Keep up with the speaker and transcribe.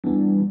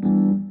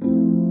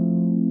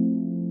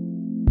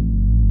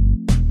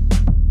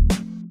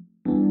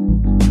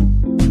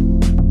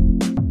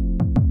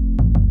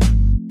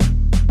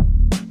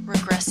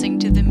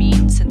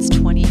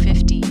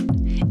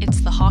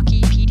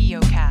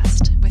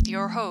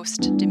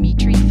host,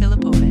 Dmitry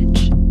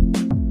Filipovich.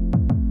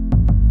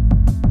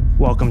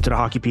 Welcome to the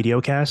Hockey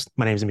PDO-cast.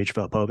 My name is Dmitry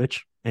Filipovich,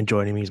 and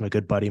joining me is my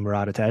good buddy,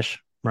 Murat Atesh.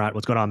 Murat,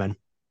 what's going on, man?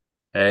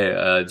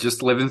 Hey,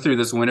 just living through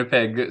this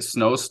Winnipeg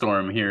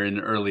snowstorm here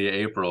in early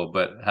April,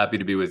 but happy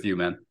to be with you,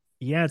 man.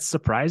 Yeah, it's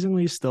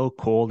surprisingly still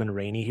cold and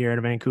rainy here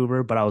in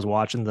Vancouver, but I was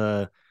watching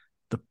the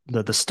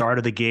start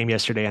of the game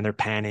yesterday, and they're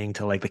panning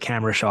to like the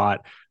camera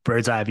shot,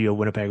 bird's eye view of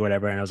Winnipeg, or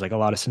whatever, and I was like a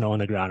lot of snow on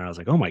the ground, and I was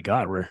like, oh my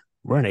God, we're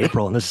in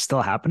April and this is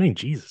still happening.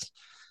 Jesus.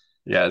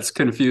 Yeah, it's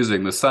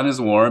confusing. The sun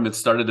is warm. It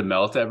started to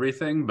melt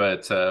everything,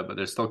 but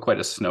there's still quite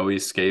a snowy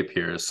scape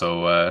here.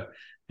 So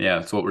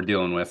yeah, it's what we're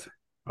dealing with.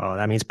 Oh,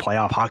 that means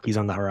playoff hockey's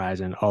on the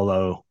horizon,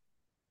 although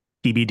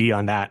TBD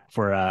on that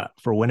for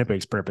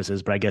Winnipeg's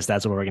purposes, but I guess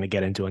that's what we're going to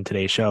get into in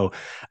today's show.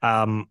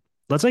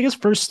 Let's, I guess,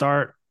 first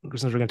start,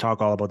 since we're going to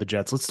talk all about the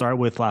Jets, let's start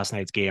with last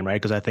night's game,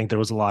 right? Because I think there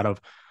was a lot of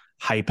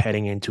hype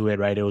heading into it,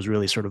 right? It was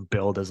really sort of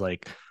billed as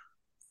like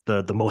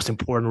the most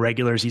important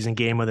regular season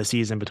game of the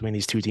season between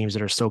these two teams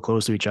that are so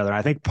close to each other.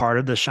 I think part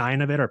of the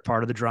shine of it, or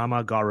part of the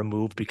drama, got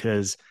removed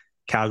because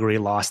Calgary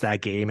lost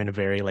that game in a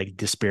very like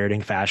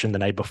dispiriting fashion the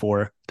night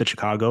before to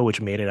Chicago, which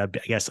made it, I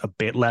guess, a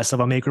bit less of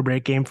a make or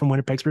break game from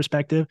Winnipeg's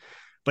perspective,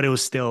 but it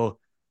was still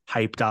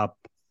hyped up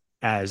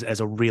as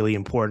a really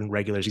important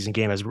regular season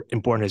game, as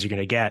important as you're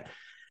going to get.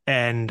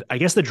 And I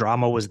guess the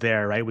drama was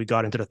there, right? We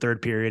got into the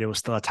third period. It was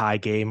still a tie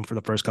game for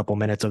the first couple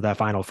minutes of that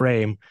final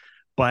frame.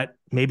 But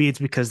maybe it's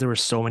because there were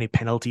so many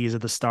penalties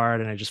at the start,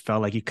 and I just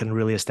felt like you couldn't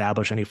really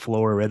establish any flow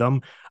or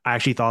rhythm. I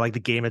actually thought like the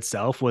game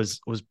itself was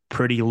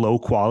pretty low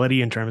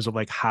quality in terms of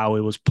like how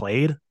it was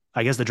played.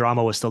 I guess the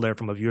drama was still there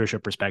from a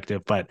viewership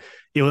perspective, but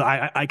it was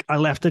I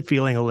left it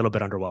feeling a little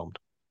bit underwhelmed.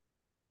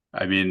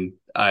 I mean,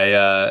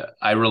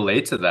 I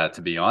relate to that,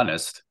 to be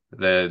honest.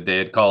 They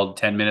had called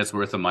 10 minutes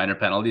worth of minor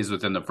penalties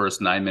within the first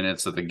 9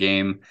 minutes of the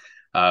game.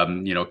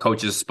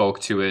 Coaches spoke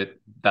to it.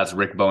 That's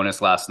Rick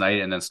Bowness last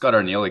night, and then Scott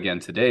Arniel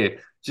again today,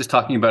 just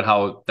talking about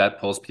how that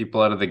pulls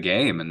people out of the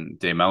game and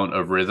the amount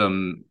of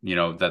rhythm,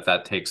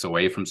 that takes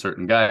away from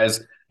certain guys.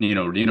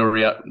 Nito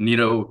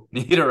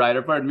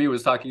Ryder, pardon me,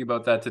 was talking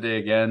about that today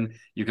again.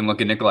 You can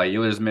look at Nikolaj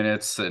Ehlers'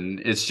 minutes, and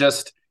it was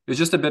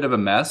just a bit of a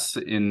mess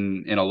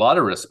in a lot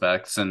of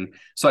respects. And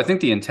so I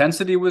think the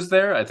intensity was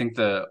there. I think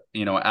the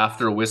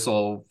after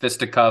whistle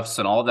fisticuffs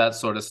and all that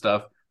sort of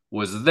stuff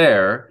was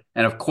there.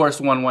 And of course,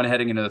 1-1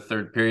 heading into the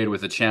third period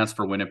with a chance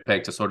for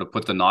Winnipeg to sort of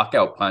put the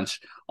knockout punch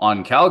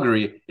on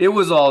Calgary. It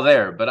was all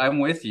there, but I'm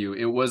with you.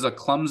 It was a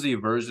clumsy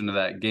version of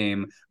that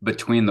game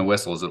between the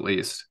whistles, at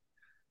least.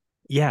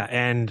 Yeah,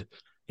 and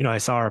I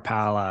saw our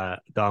pal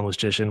Don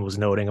Lustician was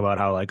noting about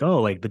how like,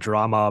 oh, like the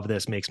drama of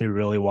this makes me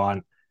really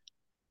want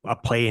a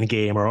play-in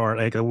game, or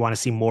like I want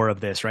to see more of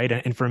this, right?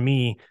 And for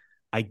me,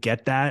 I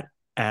get that.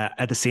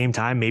 At the same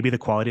time, maybe the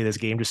quality of this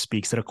game just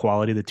speaks to the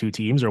quality of the two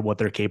teams or what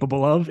they're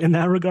capable of in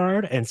that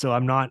regard. And so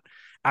I'm not,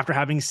 after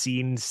having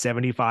seen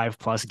 75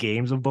 plus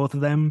games of both of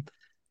them,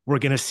 we're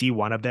going to see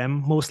one of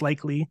them most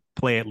likely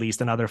play at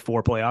least another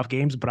 4 playoff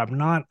games, but I'm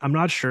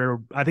not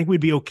sure. I think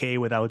we'd be okay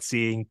without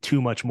seeing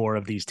too much more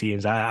of these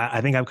teams.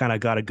 I think I've kind of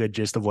got a good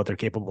gist of what they're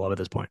capable of at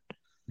this point.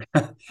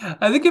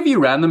 I think if you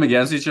ran them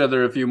against each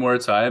other a few more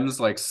times,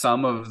 like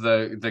some of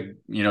the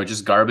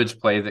just garbage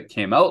play that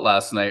came out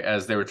last night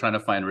as they were trying to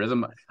find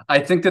rhythm, I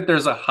think that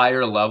there's a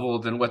higher level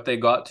than what they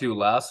got to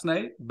last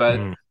night. But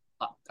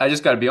I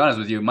just got to be honest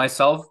with you,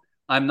 myself,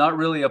 I'm not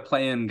really a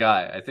play-in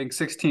guy. I think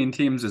 16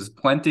 teams is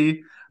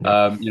plenty.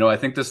 I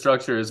think the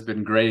structure has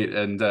been great,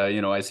 and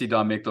I see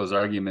Don make those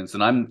arguments,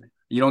 and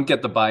you don't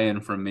get the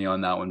buy-in from me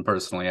on that one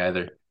personally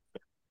either.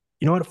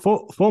 You know what?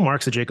 Full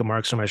marks to Jacob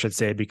Markstrom, I should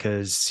say,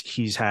 because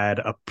he's had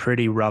a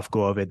pretty rough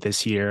go of it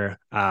this year.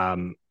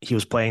 He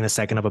was playing the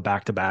second of a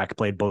back-to-back,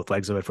 played both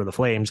legs of it for the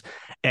Flames,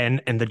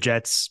 and the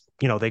Jets,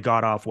 they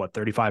got off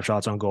 35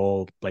 shots on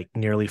goal, like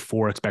nearly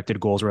 4 expected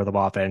goals worth of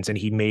offense, and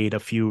he made a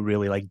few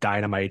really like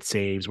dynamite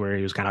saves where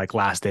he was kind of like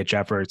last-ditch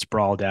efforts,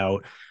 sprawled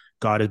out,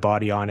 got his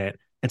body on it,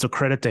 and so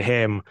credit to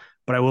him.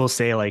 But I will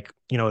say, like,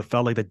 it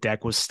felt like the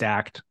deck was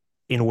stacked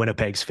in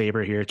Winnipeg's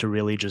favor here to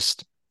really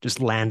just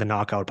land the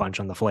knockout punch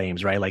on the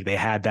Flames, right? Like they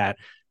had that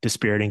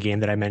dispiriting game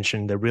that I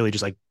mentioned that really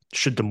just like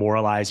should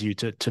demoralize you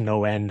to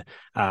no end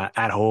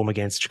at home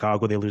against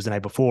Chicago. They lose the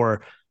night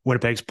before.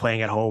 Winnipeg's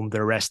playing at home.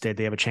 They're rested.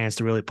 They have a chance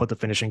to really put the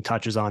finishing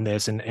touches on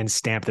this and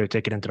stamp their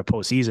ticket into the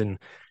postseason.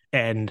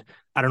 And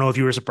I don't know if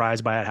you were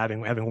surprised by it,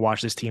 having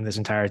watched this team this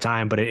entire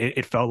time, but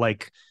it felt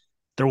like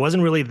there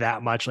wasn't really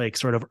that much like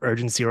sort of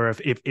urgency, or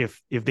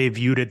if they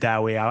viewed it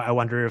that way. I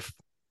wonder if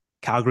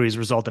Calgary's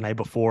result the night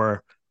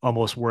before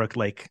almost worked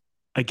like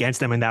against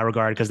them in that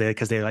regard, because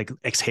they like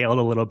exhaled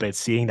a little bit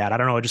seeing that. I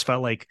don't know. It just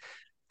felt like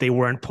they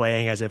weren't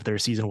playing as if their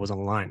season was on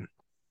the line.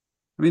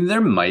 I mean,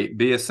 there might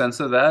be a sense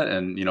of that,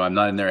 and I'm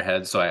not in their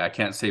head, so I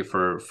can't say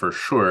for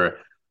sure.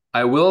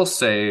 I will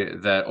say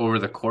that over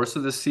the course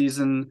of the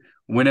season,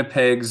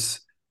 Winnipeg's,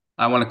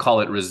 I want to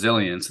call it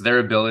resilience, their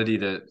ability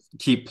to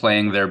keep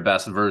playing their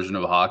best version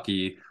of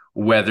hockey,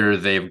 whether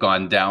they've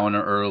gone down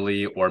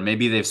early or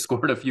maybe they've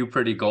scored a few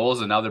pretty goals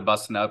and now they're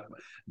busting up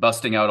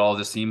busting out all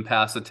the seam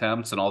pass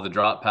attempts and all the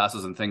drop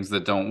passes and things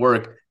that don't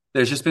work.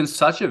 There's just been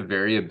such a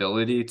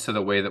variability to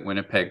the way that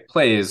Winnipeg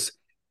plays.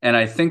 And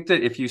I think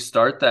that if you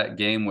start that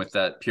game with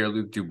that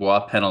Pierre-Luc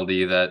Dubois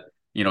penalty that,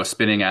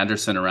 spinning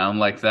Anderson around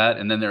like that,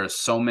 and then there are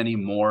so many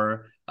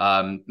more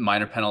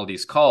minor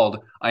penalties called,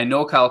 I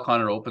know Kyle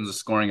Connor opens the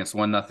scoring. It's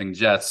 1-0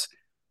 Jets,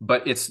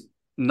 but it's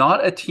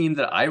not a team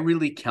that I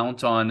really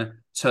count on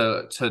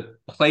to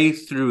play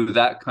through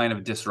that kind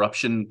of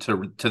disruption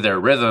to their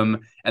rhythm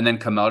and then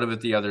come out of it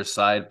the other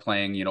side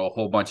playing, a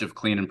whole bunch of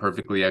clean and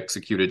perfectly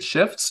executed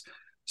shifts.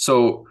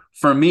 So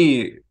for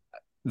me,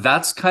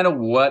 that's kind of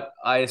what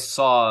I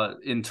saw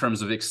in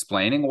terms of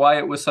explaining why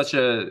it was such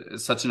an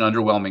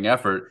underwhelming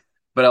effort.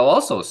 But I'll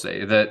also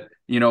say that,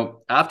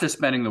 after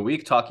spending the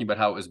week talking about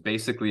how it was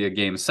basically a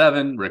game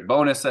 7, Rick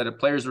Bowness said it,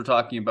 players were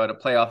talking about a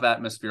playoff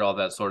atmosphere, all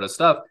that sort of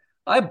stuff.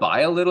 I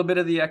buy a little bit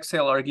of the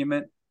exhale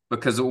argument,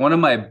 because one of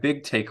my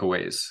big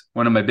takeaways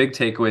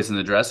in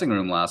the dressing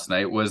room last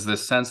night was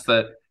this sense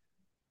that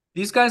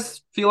these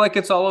guys feel like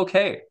it's all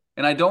okay.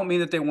 And I don't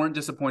mean that they weren't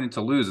disappointed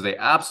to lose. They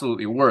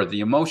absolutely were.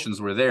 The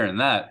emotions were there in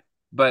that.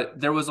 But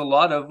there was a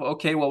lot of,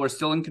 okay, well, we're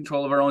still in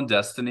control of our own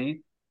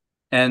destiny.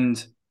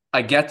 And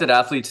I get that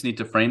athletes need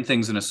to frame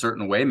things in a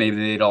certain way. Maybe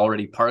they'd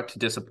already parked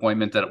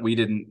disappointment that we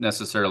didn't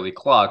necessarily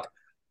clock.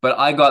 But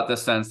I got the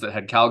sense that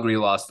had Calgary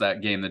lost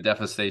that game, the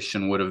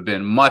devastation would have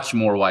been much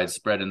more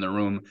widespread in the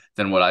room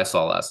than what I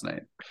saw last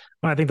night.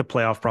 Well, I think the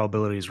playoff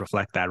probabilities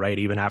reflect that, right?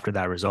 Even after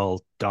that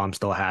result, Dom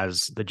still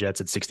has the Jets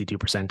at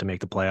 62% to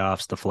make the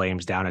playoffs, the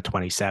Flames down at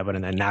 27,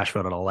 and then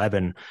Nashville at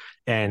 11.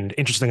 And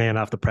interestingly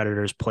enough, the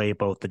Predators play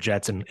both the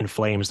Jets and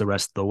Flames the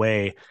rest of the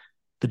way.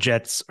 The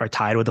Jets are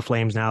tied with the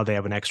Flames now. They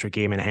have an extra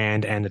game in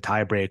hand and a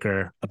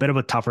tiebreaker. A bit of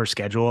a tougher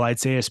schedule, I'd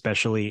say,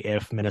 especially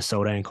if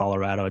Minnesota and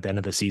Colorado at the end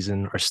of the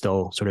season are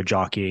still sort of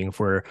jockeying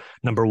for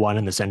number 1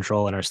 in the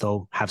Central and are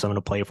still have something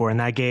to play for in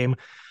that game.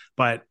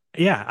 But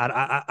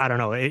yeah, I don't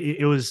know.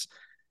 It was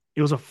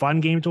a fun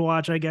game to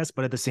watch, I guess.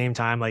 But at the same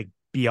time, like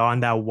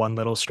beyond that one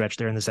little stretch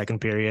there in the second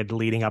period,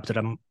 leading up to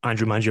the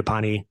Andrew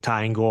Mangiapane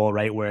tying goal,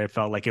 right, where it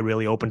felt like it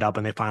really opened up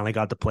and they finally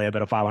got to play a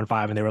bit of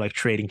 5-on-5 and they were like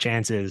trading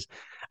chances.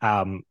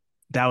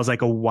 That was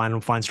like a one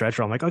fun stretch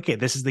where I'm like, okay,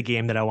 this is the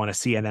game that I want to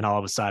see. And then all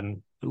of a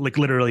sudden, like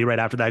literally right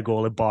after that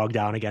goal, it bogged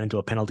down again into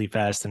a penalty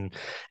fest and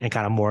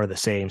kind of more of the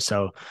same.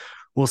 So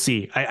we'll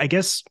see. I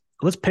guess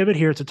let's pivot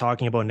here to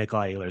talking about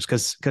Nikolaj Ehlers,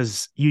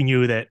 because you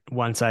knew that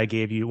once I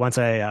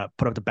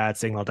put up the bat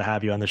signal to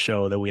have you on the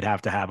show that we'd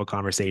have to have a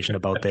conversation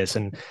about this.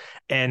 And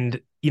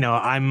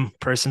I'm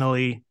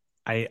personally,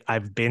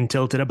 I've been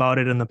tilted about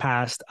it in the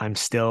past. I'm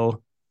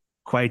still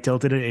quite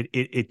tilted.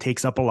 It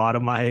takes up a lot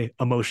of my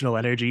emotional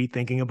energy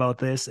thinking about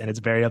this, and it's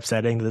very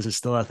upsetting that this is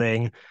still a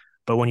thing.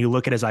 But when you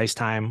look at his ice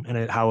time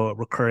and how a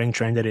recurring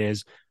trend it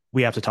is,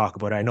 we have to talk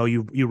about it. I know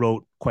you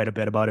wrote quite a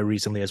bit about it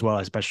recently as well,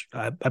 especially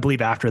I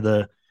believe after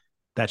that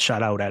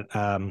shutout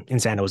at in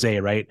San Jose,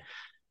 right?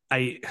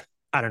 I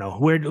don't know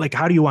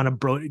how do you want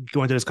to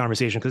go into this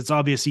conversation, because it's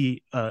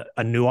obviously a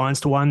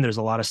nuanced one. There's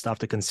a lot of stuff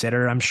to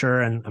consider, I'm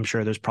sure, and I'm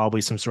sure there's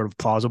probably some sort of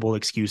plausible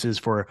excuses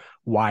for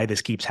why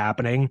this keeps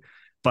happening.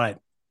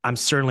 But I'm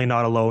certainly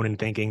not alone in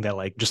thinking that,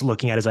 like, just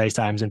looking at his ice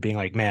times and being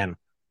like, man,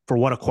 for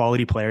what a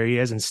quality player he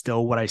is and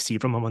still what I see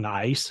from him on the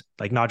ice,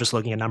 like not just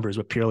looking at numbers,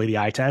 but purely the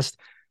eye test,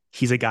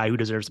 he's a guy who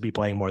deserves to be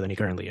playing more than he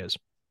currently is.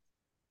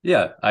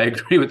 Yeah, I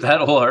agree with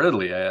that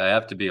wholeheartedly. I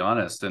have to be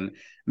honest. And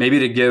maybe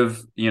to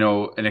give, a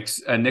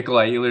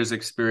Nikolaj Ehlers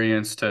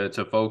experience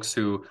to folks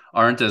who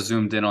aren't as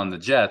zoomed in on the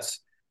Jets,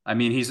 I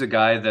mean, he's a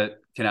guy that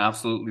can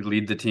absolutely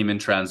lead the team in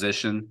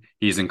transition.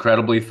 He's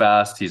incredibly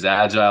fast. He's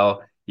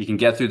agile. He can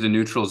get through the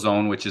neutral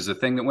zone, which is a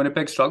thing that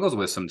Winnipeg struggles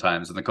with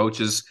sometimes. And the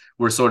coaches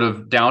were sort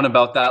of down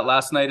about that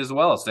last night as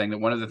well, saying that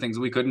one of the things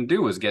we couldn't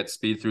do was get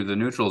speed through the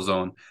neutral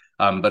zone.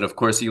 But of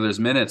course, Ehlers'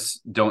 minutes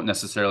don't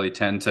necessarily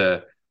tend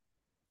to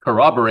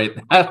corroborate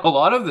that a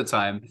lot of the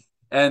time.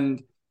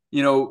 And,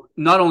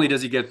 not only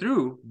does he get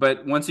through,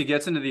 but once he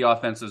gets into the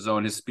offensive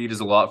zone, his speed is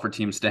a lot for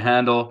teams to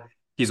handle.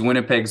 He's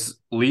Winnipeg's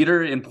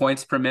leader in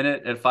points per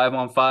minute at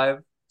 5-on-5.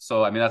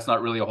 So, I mean, that's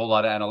not really a whole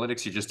lot of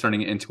analytics. You're just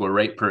turning it into a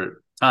rate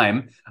per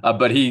time.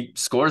 But he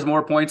scores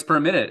more points per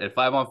minute at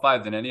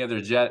 5-on-5 than any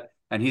other Jet.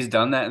 And he's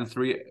done that in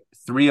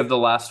three of the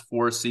last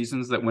 4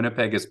 seasons that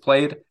Winnipeg has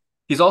played.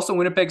 He's also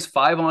Winnipeg's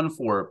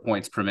 5-on-4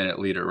 points per minute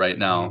leader right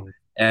now.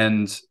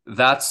 And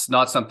that's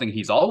not something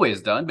he's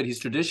always done, but he's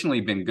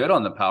traditionally been good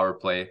on the power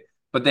play.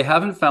 But they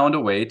haven't found a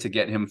way to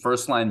get him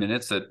first line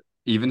minutes at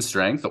even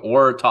strength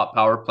or top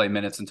power play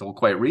minutes until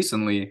quite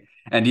recently.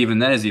 And even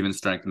then, his even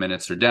strength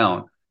minutes are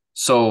down.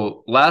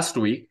 So last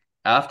week,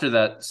 after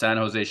that San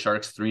Jose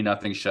Sharks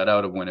 3-0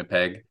 shutout of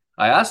Winnipeg,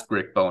 I asked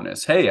Rick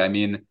Bowness, hey, I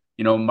mean,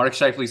 Mark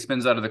Scheifele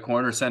spins out of the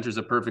corner, centers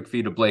a perfect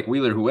feed to Blake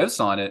Wheeler, who whiffs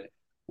on it.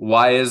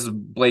 Why is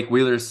Blake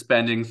Wheeler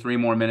spending 3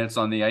 more minutes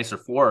on the ice, or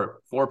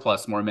 4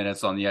 plus more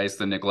minutes on the ice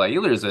than Nikolaj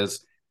Ehlers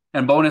is?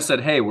 And Bowness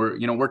said, hey,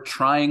 we're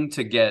trying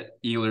to get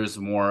Ehlers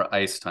more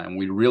ice time.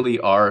 We really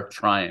are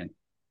trying.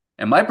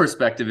 And my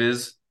perspective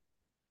is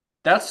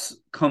that's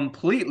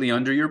completely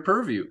under your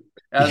purview.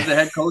 as the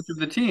head coach of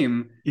the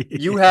team,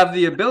 you have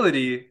the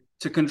ability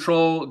to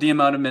control the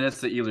amount of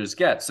minutes that Ehlers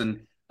gets.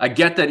 And I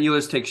get that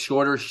Ehlers takes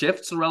shorter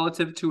shifts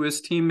relative to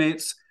his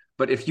teammates,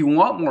 but if you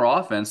want more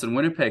offense, and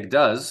Winnipeg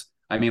does,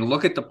 I mean,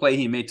 look at the play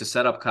he made to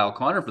set up Kyle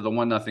Connor for the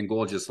 1-0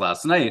 goal just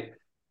last night.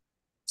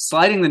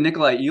 Sliding the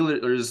Nikolaj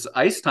Ehlers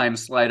ice time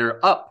slider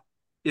up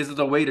is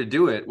the way to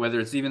do it, whether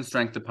it's even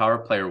strength to power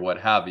play or what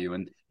have you.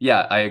 And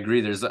yeah, I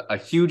agree. There's a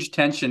huge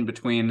tension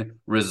between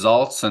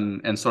results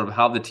and sort of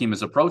how the team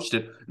has approached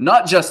it,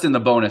 not just in the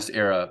bonus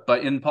era,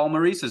 but in Paul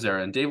Maurice's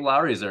era and Dave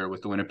Lowry's era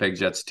with the Winnipeg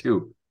Jets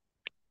too.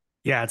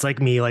 Yeah, it's like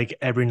me, like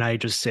every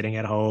night just sitting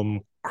at home,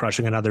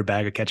 crushing another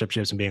bag of ketchup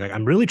chips and being like,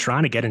 I'm really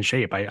trying to get in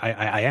shape.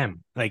 I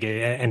am like,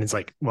 and it's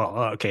like, well,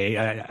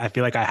 okay, I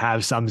feel like I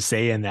have some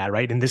say in that,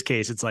 right? In this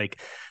case, it's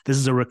like, this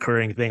is a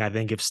recurring thing. I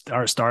think if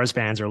our Stars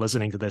fans are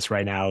listening to this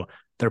right now,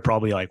 they're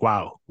probably like,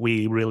 wow,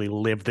 we really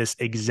lived this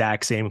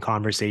exact same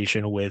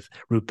conversation with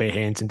Rupe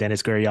Hintz and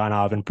Dennis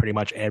Gurianov and pretty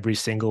much every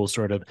single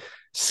sort of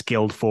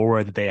skilled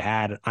forward that they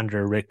had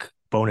under Rick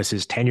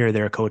Bonus's tenure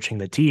there coaching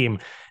the team.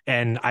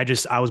 And I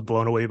was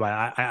blown away by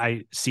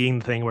I seeing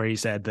the thing where he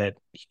said that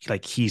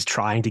like he's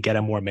trying to get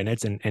him more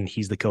minutes and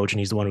he's the coach and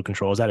he's the one who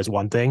controls that is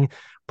one thing.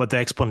 But the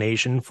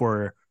explanation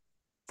for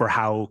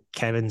how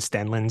Kevin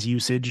Stenlund's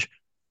usage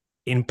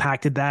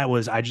impacted that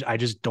was I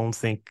just don't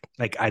think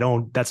like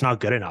that's not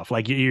good enough.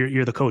 Like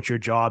you're the coach. Your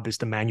job is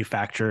to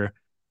manufacture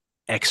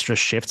extra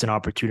shifts and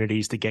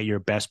opportunities to get your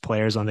best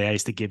players on the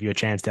ice to give you a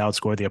chance to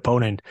outscore the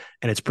opponent.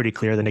 And it's pretty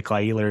clear that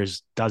Nikolaj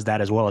Ehlers does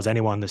that as well as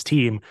anyone on this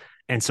team.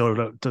 And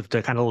so to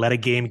kind of let a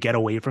game get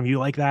away from you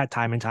like that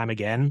time and time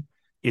again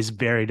is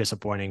very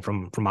disappointing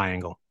from my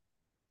angle.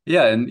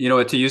 Yeah, and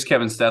to use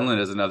Kevin Stenlund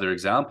as another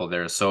example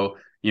there. So,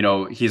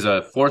 he's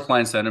a fourth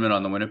line centerman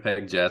on the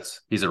Winnipeg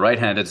Jets. He's a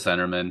right-handed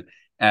centerman.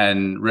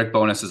 And Rick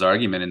Bonus's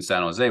argument in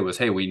San Jose was,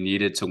 hey, we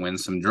needed to win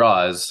some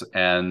draws.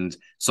 And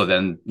so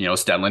then,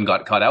 Stenlund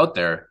got cut out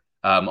there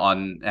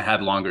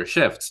had longer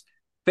shifts.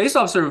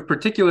 Faceoffs are of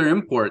particular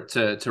import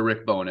to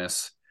Rick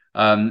Bonus.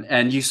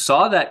 And you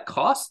saw that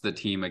cost the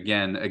team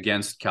again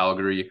against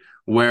Calgary,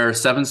 where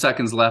 7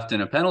 seconds left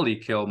in a penalty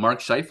kill, Mark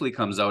Scheifele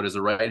comes out as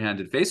a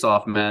right-handed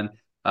faceoff man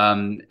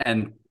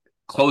and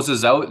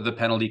closes out the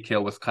penalty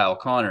kill with Kyle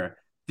Connor.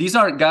 These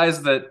aren't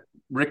guys that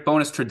Rick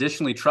Bonus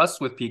traditionally trusts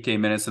with PK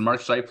minutes, and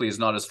Mark Scheifele is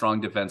not a strong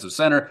defensive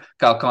center.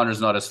 Kyle Connor is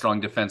not a strong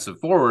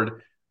defensive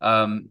forward.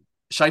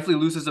 Scheifele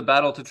loses a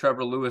battle to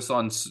Trevor Lewis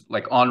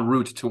en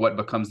route to what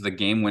becomes the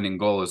game-winning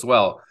goal as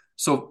well.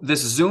 So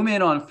this zoom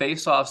in on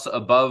faceoffs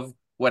above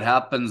what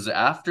happens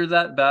after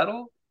that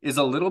battle is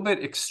a little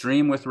bit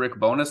extreme with Rick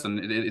Bonus,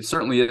 and it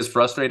certainly is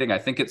frustrating. I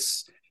think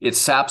it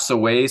saps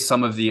away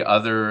some of the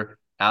other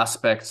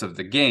aspects of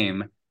the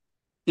game.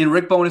 In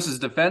Rick Bonus's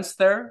defense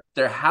there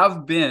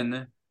have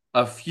been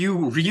a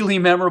few really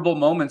memorable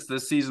moments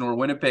this season where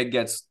Winnipeg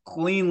gets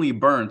cleanly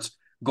burnt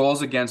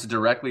goals against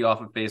directly off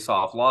of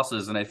face-off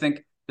losses. And I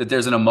think that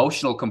there's an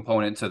emotional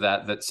component to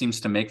that seems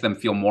to make them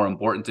feel more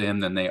important to him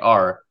than they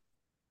are.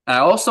 And I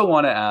also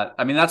want to add,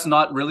 I mean, that's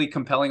not really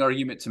compelling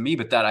argument to me,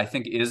 but that I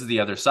think is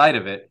the other side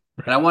of it.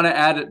 And I want to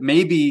add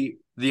maybe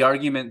the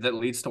argument that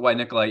leads to why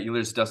Nikolaj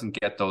Ehlers doesn't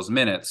get those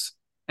minutes.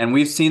 And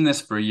we've seen this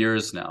for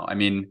years now. I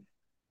mean,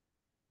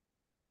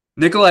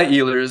 Nikolaj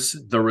Ehlers,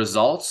 the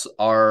results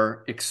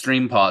are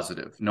extreme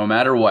positive, no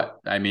matter what.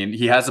 I mean,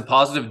 he has a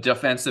positive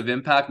defensive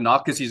impact,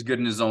 not because he's good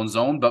in his own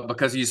zone, but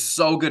because he's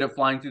so good at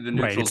flying through the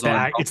neutral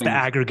zone. It's the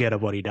aggregate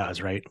of what he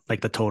does, right?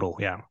 Like the total,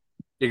 yeah.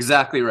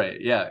 Exactly right.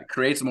 Yeah, it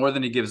creates more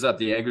than he gives up.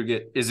 The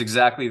aggregate is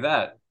exactly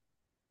that.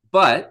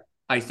 But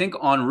I think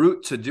en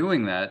route to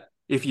doing that,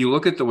 if you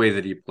look at the way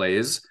that he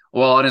plays,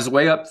 well, on his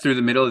way up through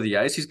the middle of the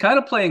ice, he's kind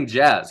of playing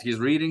jazz. He's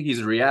reading,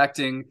 he's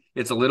reacting.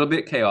 It's a little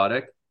bit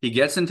chaotic. He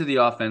gets into the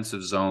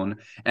offensive zone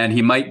and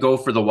he might go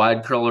for the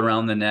wide curl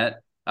around the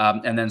net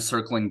and then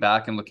circling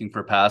back and looking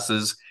for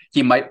passes.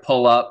 He might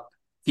pull up.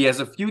 He has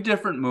a few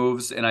different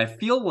moves, and I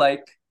feel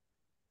like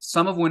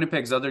some of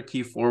Winnipeg's other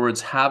key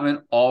forwards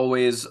haven't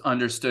always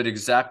understood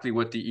exactly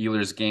what the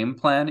Ehlers game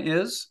plan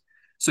is.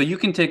 So you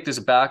can take this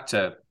back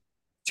to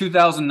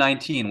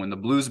 2019 when the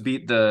Blues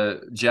beat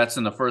the Jets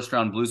in the first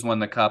round. Blues won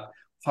the Cup.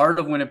 Part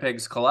of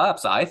Winnipeg's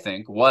collapse, I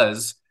think,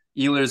 was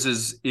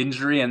Ehlers'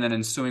 injury and then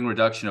ensuing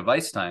reduction of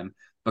ice time,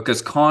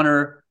 because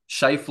Connor,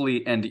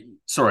 Scheifele, and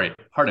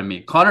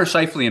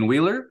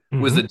Wheeler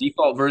was the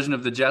default version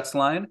of the Jets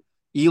line.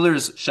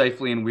 Ehlers,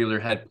 Scheifele, and Wheeler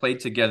had played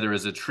together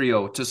as a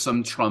trio to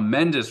some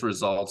tremendous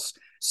results,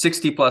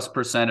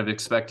 60+% of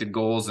expected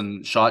goals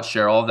and shot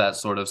share, all that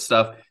sort of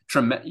stuff.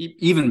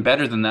 Even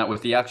better than that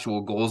with the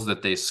actual goals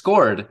that they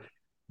scored.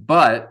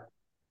 But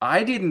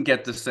I didn't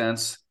get the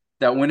sense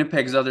that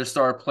Winnipeg's other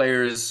star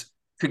players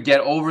could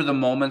get over the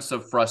moments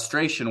of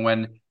frustration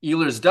when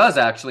Ehlers does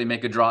actually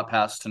make a drop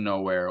pass to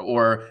nowhere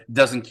or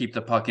doesn't keep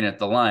the puck in at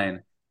the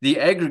line. The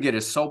aggregate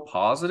is so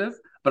positive.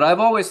 But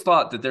I've always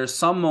thought that there's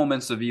some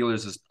moments of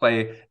Ehlers'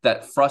 play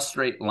that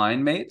frustrate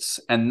line mates,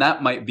 and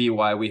that might be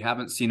why we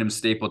haven't seen him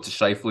staple to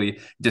Scheifele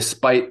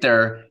despite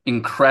their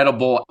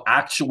incredible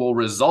actual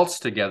results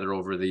together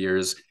over the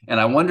years. And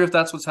I wonder if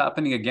that's what's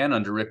happening again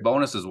under Rick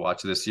Bowness's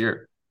watch this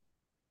year.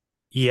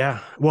 Yeah.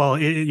 Well,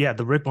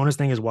 the Rick Bowness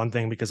thing is one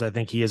thing because I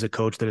think he is a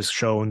coach that has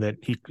shown that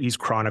he's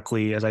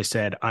chronically, as I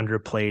said,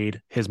 underplayed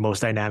his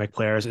most dynamic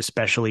players,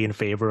 especially in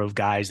favor of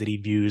guys that he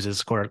views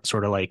as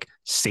sort of like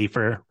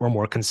safer or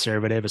more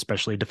conservative,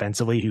 especially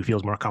defensively, who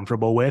feels more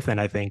comfortable with. And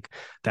I think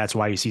that's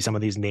why you see some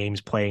of these names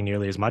playing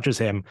nearly as much as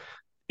him.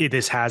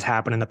 This has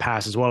happened in the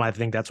past as well. And I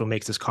think that's what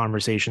makes this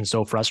conversation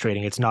so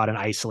frustrating. It's not an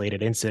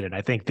isolated incident.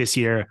 I think this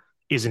year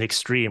is an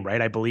extreme,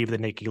 right? I believe that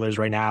Nick Ehlers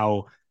right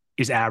now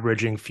is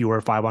averaging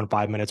fewer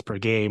 5-on-5 minutes per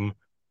game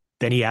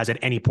than he has at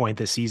any point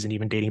this season,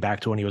 even dating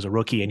back to when he was a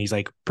rookie. And he's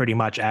like pretty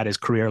much at his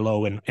career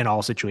low in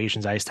all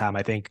situations ice time.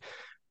 I think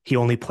he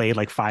only played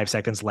like 5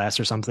 seconds less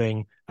or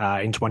something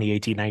in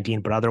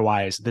 2018-19, but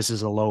otherwise this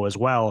is a low as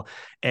well.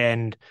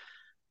 And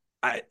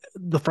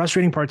the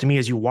frustrating part to me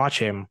is you watch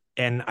him,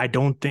 and I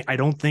don't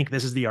think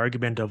this is the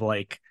argument of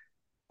like,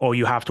 oh,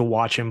 you have to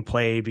watch him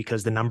play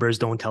because the numbers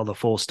don't tell the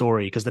full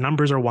story. Because the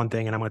numbers are one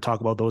thing, and I'm going to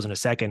talk about those in a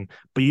second.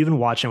 But you even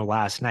watch him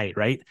last night,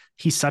 right?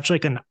 He's such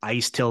like an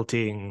ice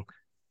tilting,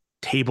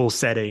 table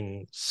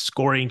setting,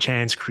 scoring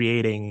chance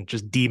creating,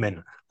 just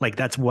demon. Like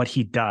that's what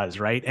he does,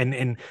 right?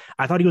 And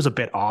I thought he was a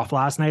bit off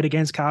last night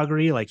against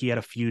Calgary. Like he had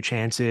a few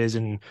chances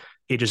and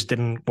it just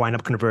didn't wind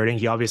up converting.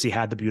 He obviously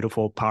had the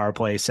beautiful power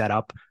play set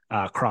up,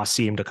 cross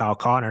seam to Kyle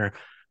Connor.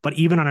 But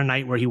even on a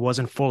night where he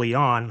wasn't fully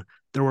on,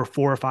 there were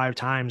 4 or 5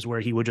 times where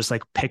he would just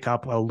like pick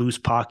up a loose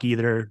puck,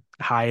 either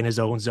high in his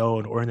own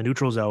zone or in the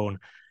neutral zone,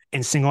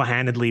 and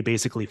single-handedly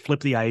basically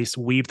flip the ice,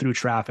 weave through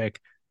traffic,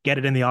 get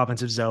it in the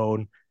offensive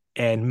zone,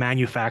 and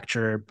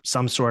manufacture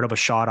some sort of a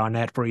shot on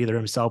net for either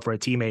himself or a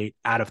teammate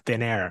out of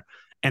thin air.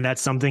 And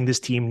that's something this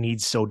team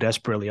needs so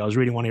desperately. I was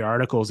reading one of your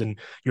articles and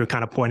you're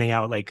kind of pointing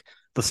out like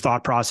the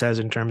thought process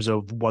in terms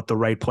of what the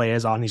right play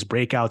is on these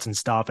breakouts and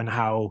stuff, and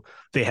how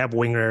they have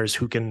wingers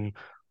who can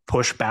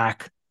push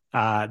back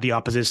the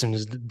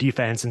opposition's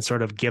defense and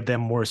sort of give them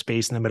more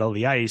space in the middle of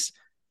the ice.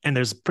 And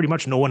there's pretty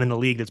much no one in the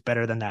league that's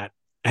better than that.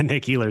 And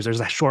Nick Ehlers, there's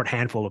a short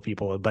handful of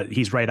people, but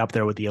he's right up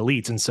there with the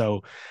elites. And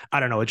so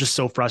I don't know, it's just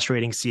so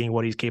frustrating seeing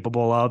what he's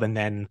capable of, and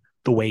then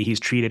the way he's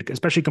treated,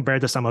 especially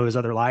compared to some of his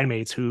other line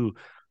mates who,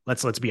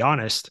 let's be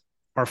honest,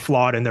 are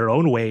flawed in their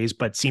own ways,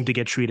 but seem to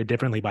get treated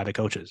differently by the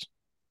coaches.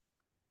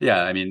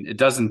 Yeah, I mean, it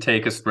doesn't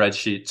take a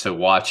spreadsheet to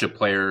watch a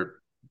player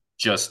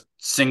just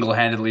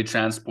single-handedly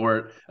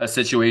transport a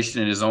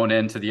situation in his own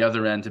end to the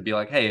other end to be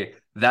like, hey,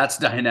 that's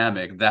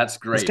dynamic. That's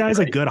great. This guy's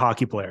a good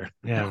hockey player.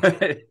 Yeah.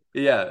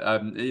 Yeah.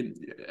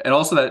 And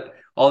also that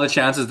all the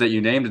chances that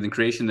you named and the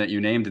creation that you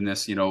named in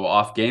this,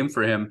 off game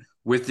for him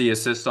with the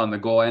assist on the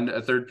goal and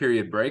a third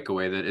period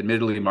breakaway that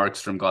admittedly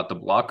Markstrom got the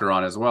blocker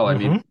on as well. I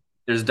mean,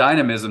 there's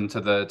dynamism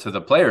to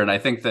the player. And I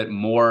think that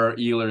more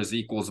Ehlers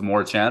equals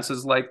more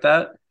chances like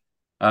that.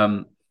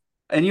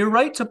 And you're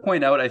right to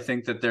point out, I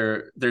think that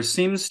there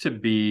seems to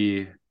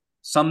be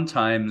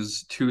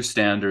sometimes two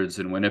standards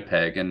in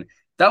Winnipeg. And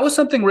that was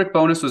something Rick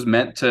Bowness was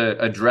meant to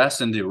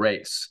address and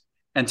erase.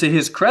 And to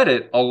his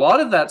credit, a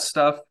lot of that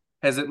stuff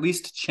has at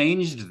least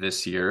changed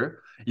this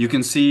year. You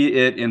can see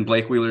it in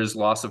Blake Wheeler's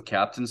loss of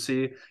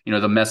captaincy.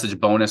 The message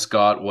Bowness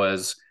got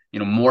was,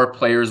 more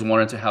players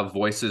wanted to have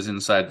voices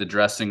inside the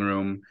dressing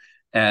room.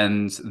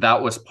 And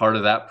that was part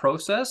of that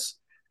process.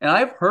 And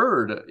I've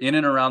heard in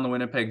and around the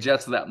Winnipeg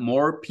Jets that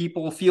more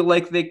people feel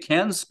like they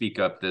can speak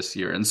up this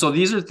year. And so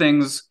these are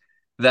things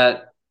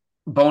that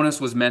Bowness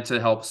was meant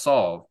to help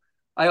solve.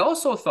 I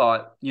also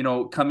thought,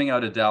 coming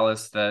out of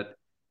Dallas, that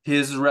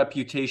his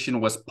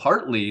reputation was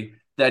partly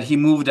that he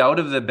moved out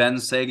of the Ben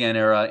Sagan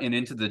era and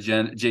into the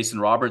Jason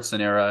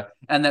Robertson era,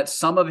 and that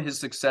some of his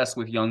success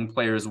with young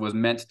players was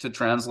meant to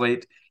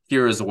translate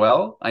here as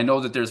well. I know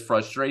that there's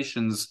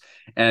frustrations.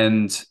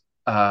 And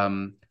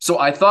so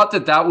I thought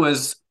that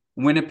was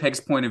Winnipeg's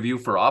point of view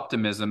for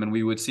optimism, and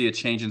we would see a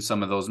change in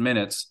some of those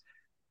minutes.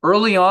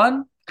 Early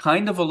on,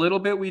 kind of a little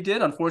bit we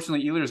did.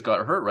 Unfortunately, Ehlers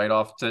got hurt right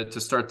off to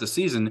start the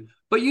season,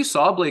 but you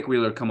saw Blake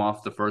Wheeler come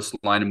off the first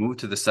line and move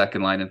to the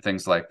second line and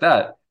things like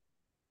that.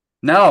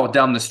 Now,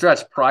 down the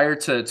stretch, prior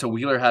to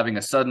Wheeler having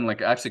a sudden,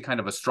 actually kind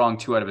of a strong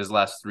 2 out of his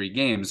last 3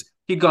 games,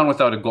 he'd gone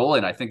without a goal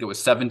in, I think it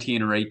was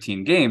 17 or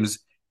 18 games.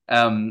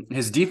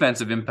 His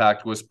defensive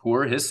impact was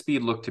poor. His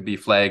speed looked to be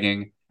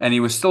flagging. And he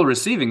was still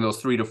receiving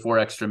those 3 to 4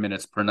 extra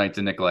minutes per night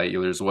that Nikolaj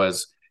Ehlers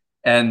was.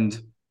 And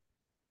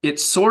it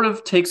sort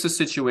of takes a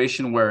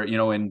situation where,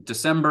 in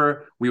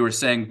December, we were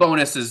saying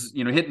Bowness is,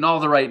 hitting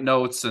all the right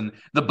notes and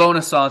the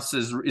bonus sauce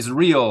is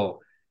real.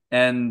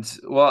 And,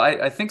 well,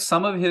 I think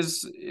some of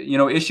his,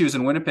 issues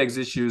and Winnipeg's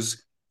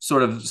issues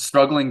sort of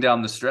struggling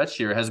down the stretch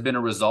here has been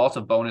a result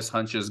of bonus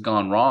hunches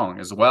gone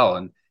wrong as well.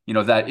 And,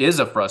 that is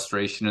a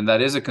frustration and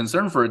that is a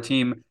concern for a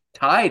team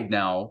tied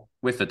now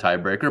with the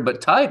tiebreaker,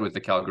 but tied with the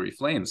Calgary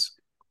Flames.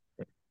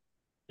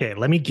 Okay,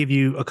 let me give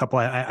you a couple.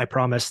 I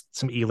promised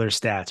some Ehlers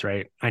stats,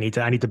 right? I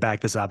need to back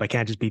this up. I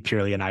can't just be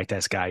purely an eye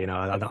test guy. You know,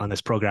 on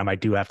this program, I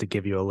do have to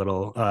give you a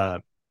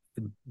little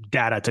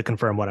data to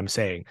confirm what I'm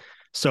saying.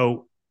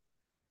 So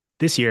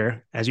this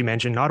year, as you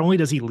mentioned, not only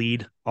does he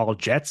lead all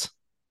Jets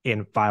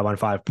in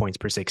 5-on-5 points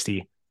per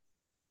 60,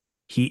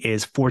 he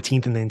is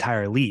 14th in the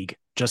entire league,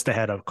 just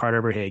ahead of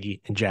Carter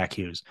Verhaeghe and Jack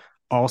Hughes.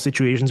 All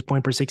situations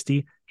point per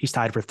 60, he's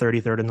tied for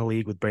 33rd in the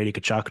league with Brady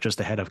Tkachuk, just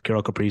ahead of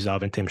Kirill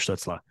Kaprizov and Tim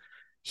Stützle.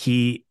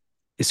 He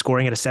is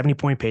scoring at a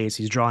 70-point pace.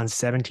 He's drawn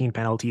 17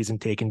 penalties and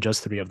taken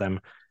just 3 of them.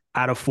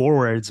 Out of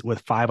forwards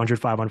with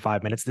 505 on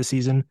 5 minutes this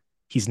season,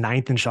 he's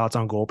 9th in shots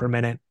on goal per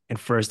minute and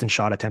 1st in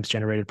shot attempts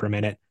generated per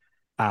minute.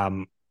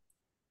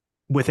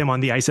 With him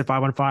on the ice at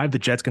 5-on-5, the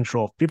Jets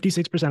control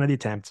 56% of the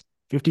attempts,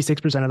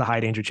 56% of the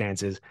high danger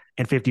chances,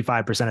 and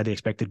 55% of the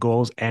expected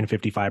goals and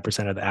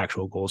 55% of the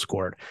actual goals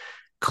scored.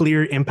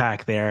 Clear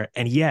impact there.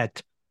 And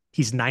yet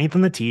he's 9th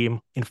on the team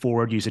in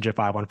forward usage at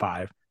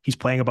 5-on-5. He's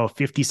playing about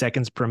 50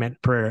 seconds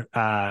per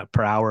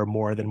hour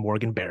more than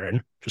Morgan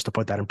Barron, just to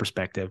put that in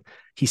perspective.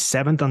 He's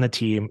 7th on the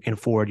team in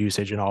forward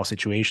usage in all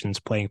situations,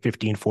 playing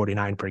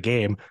 15.49 per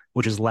game,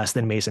 which is less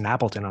than Mason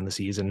Appleton on the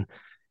season.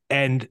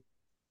 And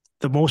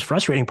the most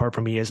frustrating part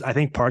for me is I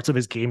think parts of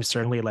his game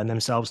certainly lend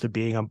themselves to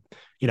being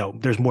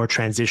there's more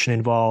transition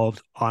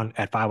involved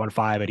at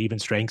 5-on-5 at even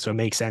strength. So it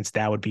makes sense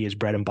that would be his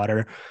bread and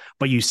butter.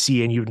 But you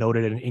see, and you've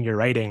noted in your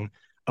writing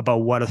about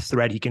what a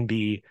threat he can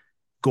be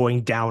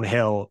going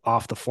downhill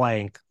off the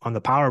flank on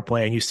the power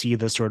play. And you see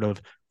the sort of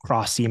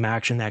cross seam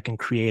action that can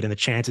create and the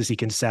chances he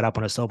can set up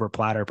on a silver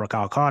platter for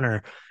Kyle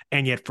Connor.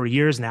 And yet for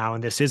years now,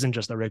 and this isn't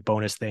just a Rick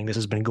Bowness thing, this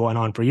has been going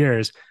on for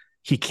years,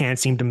 he can't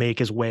seem to make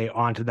his way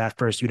onto that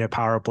first unit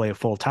power play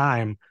full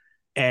time.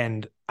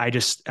 And I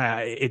just,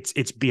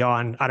 it's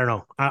beyond, I don't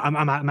know.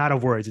 I'm out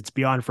of words. It's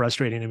beyond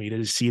frustrating to me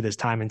to see this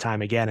time and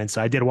time again. And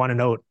so I did want to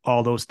note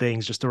all those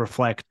things just to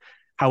reflect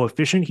how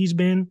efficient he's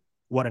been,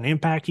 what an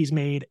impact he's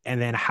made, and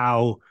then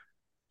how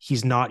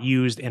he's not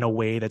used in a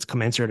way that's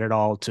commensurate at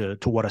all to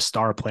what a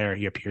star player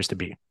he appears to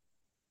be.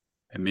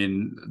 I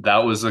mean,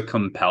 that was a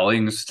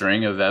compelling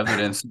string of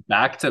evidence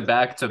back to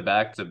back to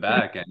back to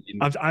back. I mean,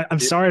 I'm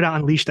sorry to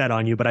unleash that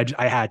on you, but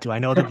I had to. I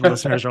know that the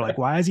listeners are like,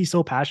 why is he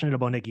so passionate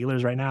about Nick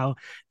Ehlers right now?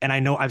 And I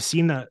know I've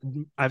seen the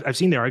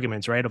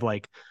arguments, right, of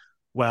like,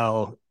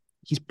 well,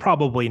 he's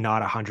probably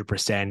not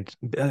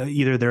 100%.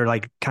 Either they're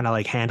like kind of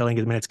like handling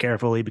his minutes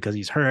carefully because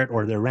he's hurt,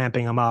 or they're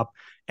ramping him up.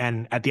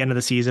 And at the end of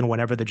the season,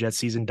 whenever the Jets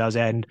season does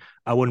end,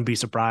 I wouldn't be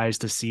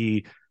surprised to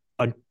see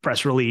a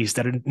press release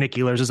that Nick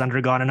Ehlers has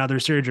undergone another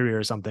surgery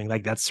or something.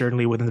 Like, that's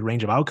certainly within the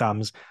range of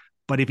outcomes.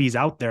 But if he's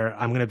out there,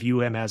 I'm going to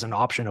view him as an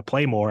option to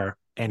play more,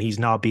 and he's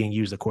not being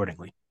used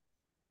accordingly.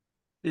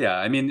 Yeah,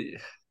 I mean,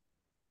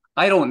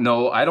 I don't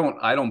know. I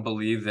don't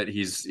believe that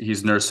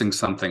he's nursing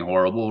something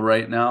horrible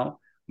right now,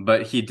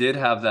 but he did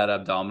have that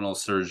abdominal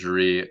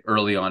surgery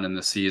early on in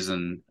the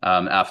season,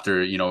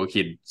 after,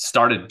 he'd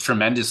started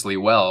tremendously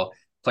well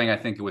playing, I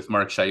think, with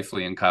Mark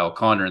Scheifele and Kyle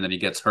Connor, and then he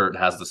gets hurt,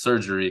 has the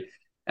surgery.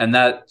 And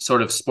that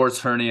sort of sports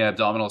hernia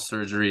abdominal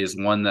surgery is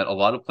one that a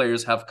lot of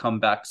players have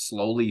come back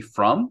slowly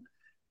from.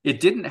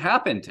 It didn't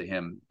happen to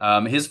him.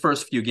 His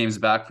first few games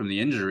back from the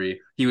injury,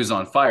 he was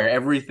on fire.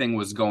 Everything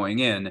was going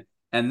in.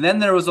 And then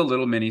there was a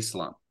little mini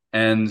slump.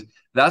 And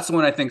that's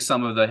when I think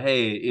some of the,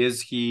 hey,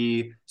 is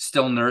he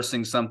still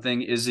nursing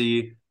something? Is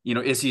he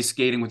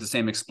skating with the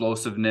same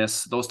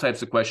explosiveness? Those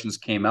types of questions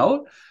came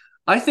out.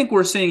 I think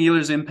we're seeing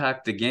Ehlers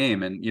impact the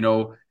game. And,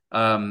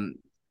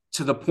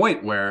 to the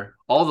point where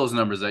all those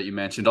numbers that you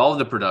mentioned, all of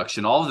the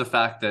production, all of the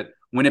fact that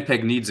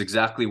Winnipeg needs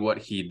exactly what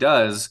he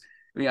does.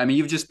 I mean,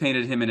 you've just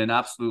painted him in an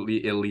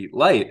absolutely elite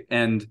light.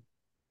 And,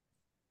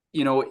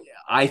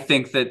 I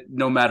think that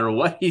no matter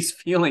what he's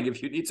feeling,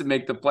 if you need to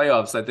make the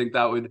playoffs, I think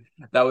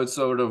that would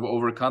sort of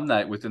overcome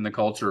that within the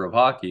culture of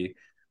hockey.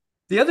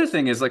 The other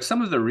thing is, like,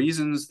 some of the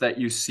reasons that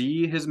you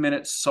see his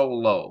minutes so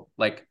low,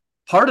 like,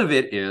 part of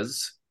it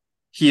is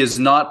he is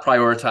not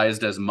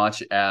prioritized as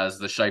much as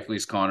the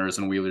Scheifele's, Connors,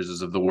 and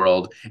Wheelers of the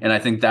world. And I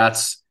think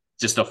that's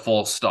just a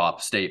full stop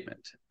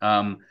statement.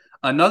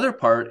 Another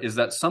part is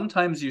that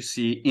sometimes you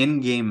see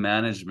in-game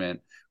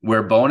management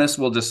where Bowness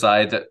will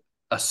decide that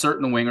a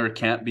certain winger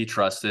can't be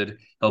trusted.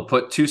 He'll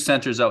put 2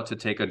 centers out to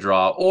take a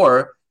draw,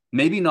 or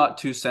maybe not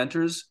 2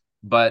 centers,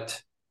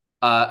 but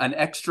an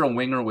extra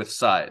winger with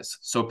size.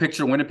 So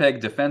picture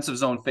Winnipeg defensive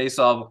zone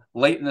faceoff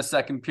late in the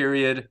second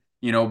period.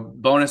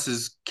 Bowness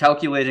is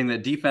calculating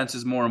that defense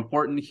is more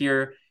important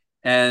here.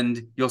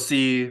 And you'll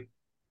see,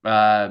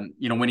 when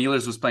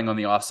Ehlers was playing on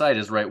the offside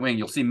as right wing,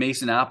 you'll see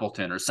Mason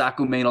Appleton or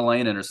Saku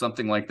Maenalainen or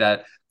something like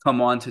that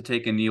come on to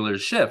take an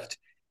Ehlers shift.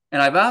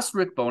 And I've asked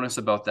Rick Bowness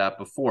about that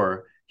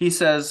before. He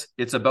says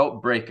it's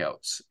about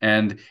breakouts.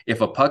 And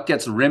if a puck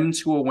gets rimmed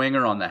to a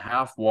winger on the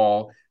half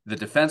wall, the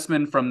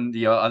defenseman from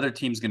the other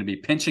team is going to be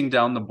pinching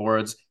down the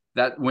boards.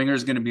 That winger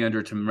is going to be under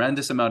a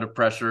tremendous amount of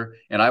pressure.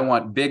 And I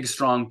want big,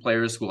 strong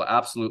players who will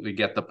absolutely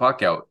get the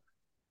puck out.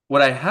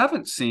 What I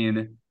haven't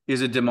seen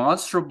is a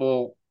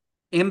demonstrable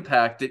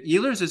impact that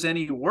Ehlers is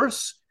any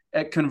worse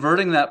at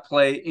converting that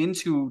play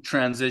into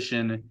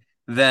transition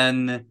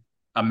than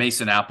a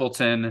Mason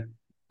Appleton,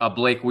 a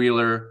Blake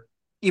Wheeler,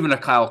 even a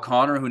Kyle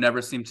Connor, who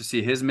never seemed to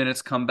see his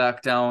minutes come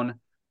back down.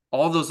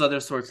 All those other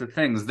sorts of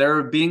things. There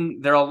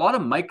are a lot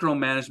of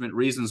micromanagement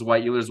reasons why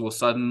Ehlers will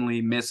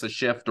suddenly miss a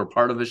shift or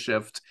part of a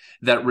shift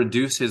that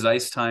reduce his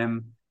ice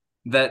time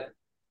that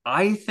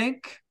I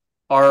think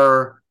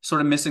are sort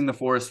of missing the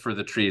forest for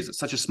the trees. It's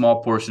such a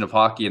small portion of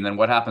hockey. And then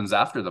what happens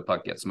after the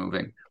puck gets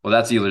moving? Well,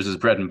 that's Ehlers'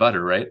 bread and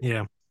butter, right?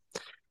 Yeah.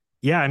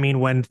 Yeah, I mean,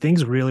 when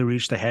things really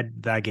reached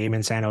ahead that game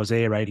in San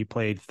Jose, right? He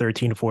played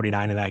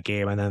 13-49 in that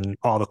game, and then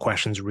all the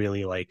questions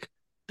really like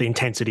the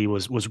intensity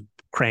was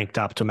cranked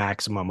up to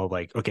maximum of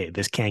like, okay,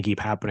 this can't keep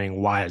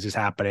happening. Why is this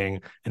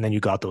happening? And then you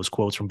got those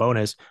quotes from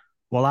Bonus.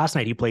 Well, last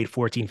night he played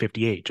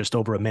 14:58, just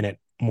over a minute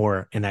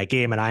more in that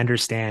game. And I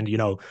understand,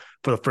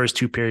 for the first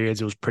two periods,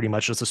 it was pretty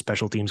much just a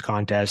special teams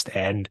contest,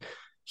 and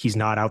he's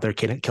not out there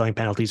killing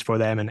penalties for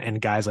them.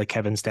 And guys like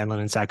Kevin Stenlund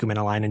and Saku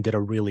Menelainen did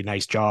a really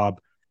nice job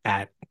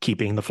at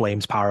keeping the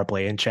Flames power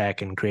play in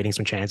check and creating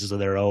some chances of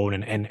their own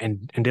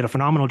and did a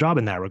phenomenal job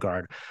in that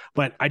regard.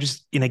 But I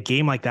just, in a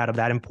game like that of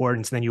that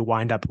importance, then you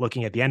wind up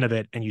looking at the end of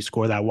it and you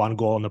score that one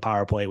goal in the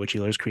power play, which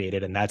Ehlers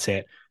created, and that's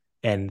it.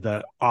 And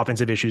the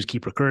offensive issues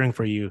keep recurring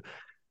for you.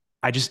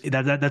 I just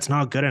that's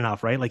not good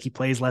enough, right? Like he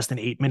plays less than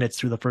 8 minutes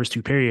through the first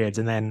two periods.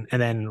 And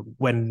then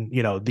when,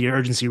 the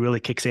urgency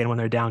really kicks in when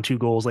they're down 2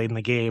 goals late in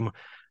the game,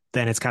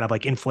 then it's kind of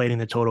like inflating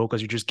the total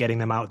because you're just getting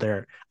them out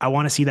there. I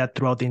want to see that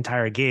throughout the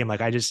entire game. Like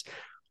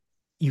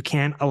you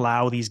can't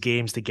allow these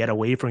games to get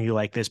away from you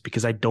like this,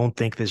 because I don't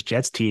think this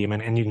Jets team,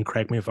 and you can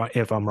correct me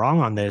if I'm wrong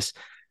on this,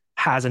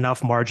 has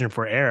enough margin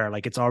for error.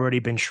 Like it's already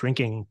been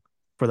shrinking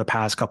for the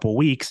past couple of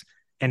weeks.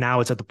 And now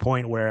it's at the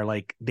point where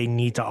like they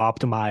need to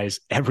optimize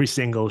every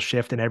single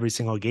shift in every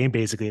single game.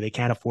 Basically, they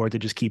can't afford to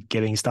just keep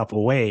giving stuff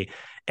away.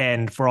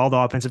 And for all the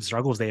offensive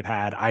struggles they've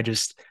had,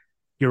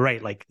 you're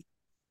right. Like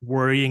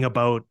worrying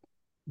about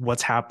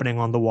what's happening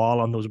on the wall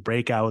on those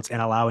breakouts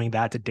and allowing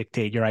that to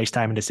dictate your ice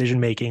time and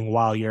decision making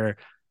while you're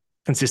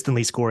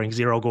consistently scoring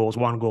 0 goals,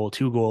 1 goal,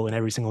 2 goal in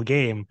every single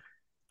game.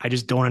 I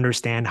just don't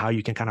understand how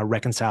you can kind of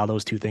reconcile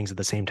those two things at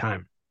the same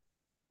time.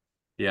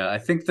 Yeah, I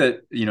think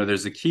that,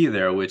 there's a key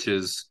there, which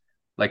is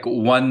like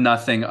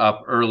 1-0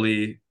 up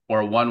early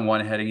or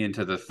 1-1 heading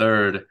into the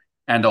third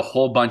and a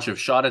whole bunch of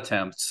shot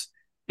attempts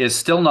is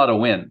still not a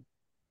win,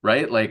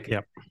 right? Like,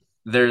 yep.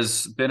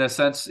 There's been a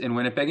sense in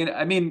Winnipeg, and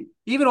I mean,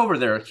 even over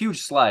their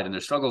huge slide and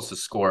their struggles to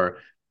score,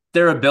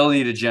 their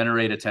ability to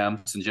generate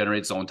attempts and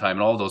generate zone time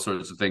and all those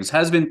sorts of things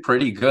has been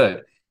pretty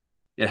good.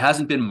 It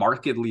hasn't been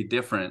markedly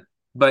different.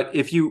 But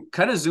if you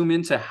kind of zoom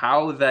into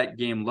how that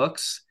game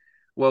looks,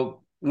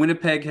 well,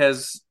 Winnipeg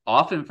has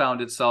often found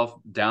itself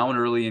down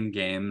early in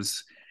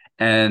games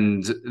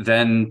and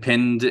then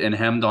pinned and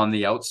hemmed on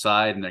the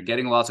outside, and they're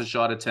getting lots of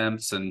shot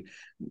attempts and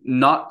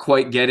not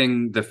quite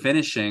getting the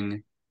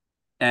finishing.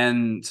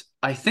 And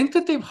I think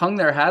that they've hung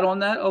their hat on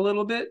that a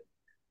little bit.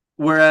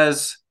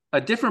 Whereas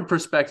a different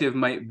perspective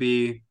might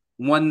be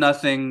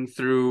 1-0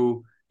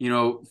 through,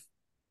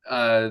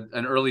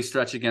 an early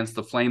stretch against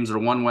the Flames, or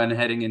 1-1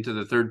 heading into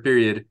the third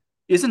period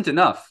isn't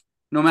enough,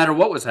 no matter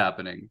what was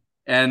happening.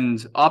 And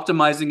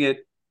optimizing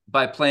it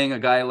by playing a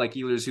guy like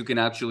Ehlers who can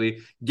actually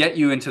get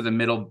you into the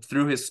middle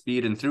through his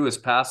speed and through his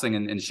passing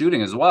and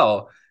shooting as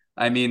well.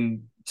 I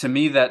mean, to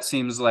me, that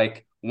seems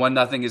like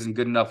 1-0 isn't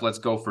good enough. Let's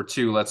go for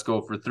 2. Let's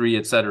go for 3,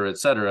 et cetera, et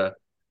cetera.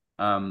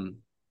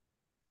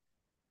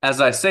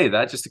 As I say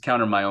that, just to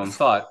counter my own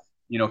thought,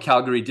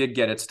 Calgary did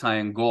get its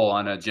tying goal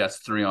on a Jets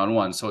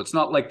 3-on-1. So it's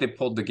not like they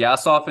pulled the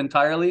gas off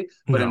entirely,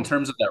 but No. In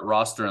terms of that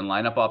roster and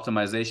lineup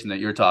optimization that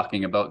you're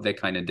talking about, they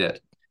kind of did.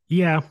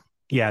 Yeah.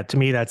 Yeah. To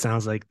me, that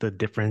sounds like the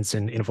difference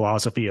in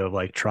philosophy of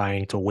like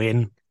trying to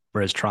win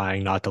versus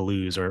trying not to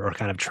lose, or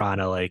kind of trying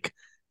to like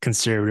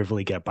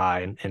conservatively get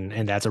by.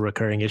 And that's a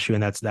recurring issue.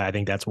 And I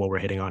think that's what we're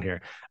hitting on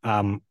here.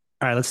 All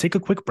right, let's take a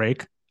quick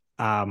break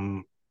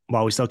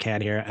while we still can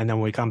here. And then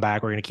when we come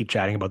back, we're going to keep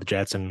chatting about the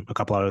Jets and a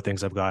couple other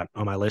things I've got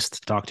on my list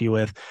to talk to you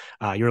with.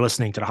 You're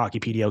listening to the Hockey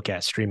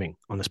PDOcast, streaming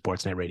on the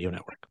Sportsnet Radio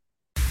Network.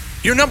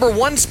 Your number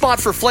one spot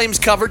for Flames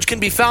coverage can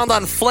be found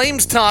on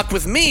Flames Talk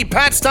with me,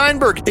 Pat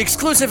Steinberg.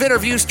 Exclusive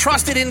interviews,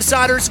 trusted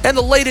insiders, and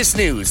the latest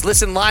news.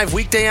 Listen live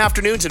weekday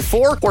afternoons at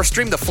 4 or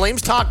stream the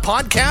Flames Talk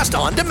podcast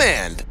on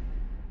demand.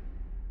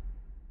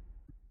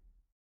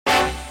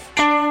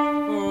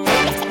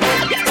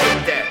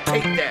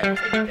 Take that.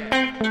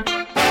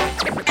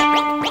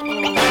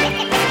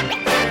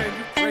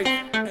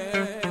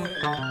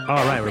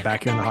 All right, we're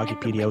back here in the Hockey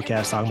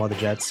PDOcast talking about the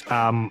Jets.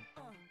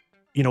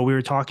 We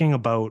were talking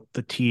about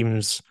the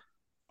team's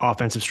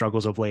offensive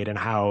struggles of late and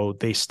how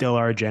they still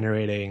are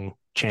generating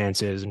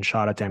chances and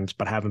shot attempts,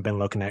 but haven't been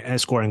looking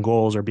at scoring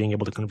goals or being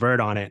able to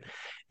convert on it.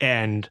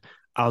 And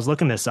I was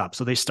looking this up.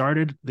 So they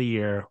started the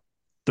year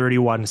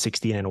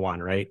 31-16-1,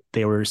 right?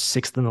 They were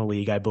 6th in the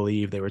league, I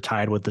believe. They were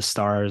tied with the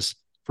Stars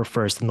for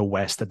 1st in the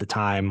West at the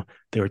time.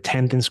 They were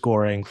 10th in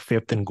scoring,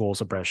 5th in goal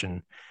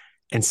suppression.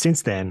 And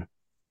since then,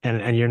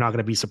 and you're not going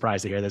to be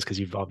surprised to hear this because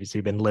you've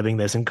obviously been living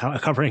this and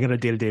covering it on a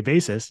day-to-day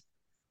basis,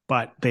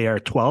 but they are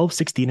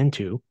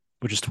 12-16-2,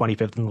 which is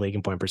 25th in the league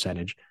in point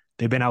percentage,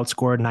 They've been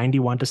outscored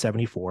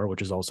 91-74,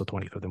 which is also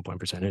 25th in point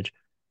percentage.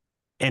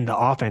 And the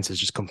offense is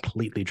just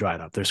completely dried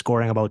up. They're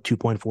scoring about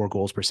 2.4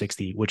 goals per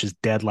 60, which is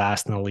dead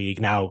last in the league.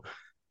 Now,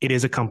 it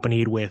is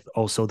accompanied with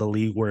also the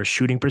league worst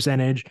shooting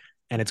percentage,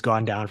 and it's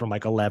gone down from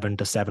like 11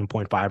 to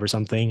 7.5 or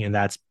something. And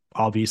that's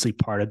obviously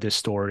part of this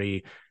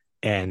story.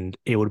 And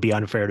it would be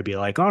unfair to be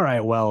like, all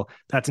right, well,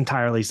 that's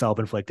entirely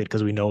self-inflicted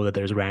because we know that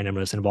there's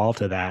randomness involved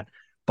to that.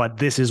 But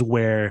this is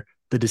where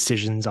the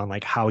decisions on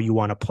like how you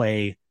want to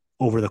play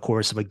over the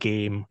course of a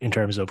game in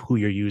terms of who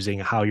you're using,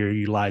 how you're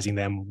utilizing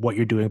them, what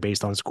you're doing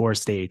based on score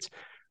states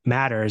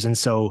matters. And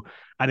so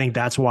I think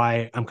that's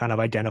why I'm kind of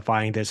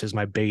identifying this as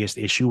my biggest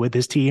issue with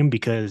this team,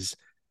 because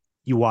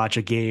you watch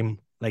a game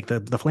like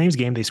the Flames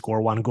game, they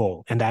score one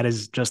goal, and that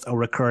is just a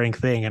recurring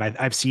thing. And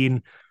I've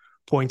seen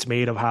points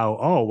made of how,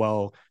 oh,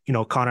 well, you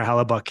know, Connor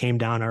Hellebuck came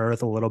down to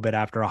earth a little bit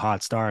after a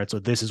hot start, so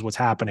this is what's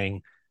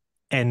happening.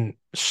 And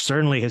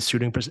certainly his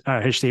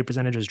his save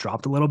percentage has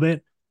dropped a little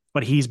bit,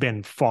 but he's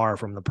been far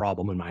from the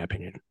problem, in my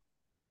opinion.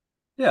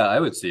 Yeah, I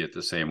would see it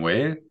the same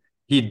way.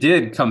 He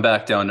did come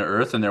back down to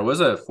earth, and there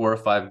was a 4 or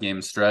 5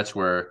 game stretch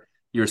where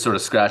you're sort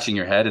of scratching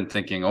your head and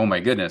thinking, oh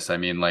my goodness, I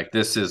mean, like,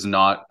 this is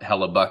not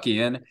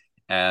Hellebuckian.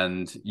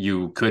 And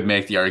you could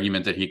make the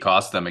argument that he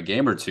cost them a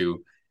game or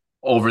two.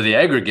 Over the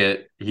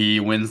aggregate, he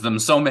wins them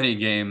so many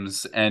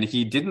games, and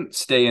he didn't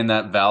stay in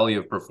that valley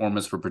of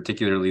performance for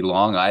particularly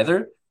long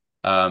either.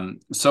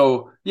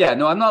 So yeah,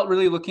 no, I'm not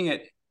really looking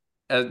at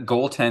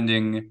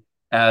goaltending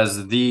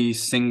as the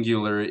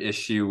singular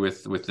issue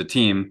with the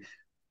team.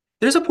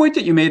 There's a point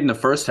that you made in the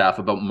first half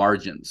about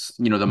margins,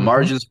 you know, the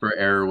margins for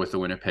error with the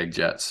Winnipeg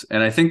Jets.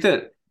 And I think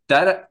that,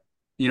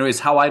 you know, is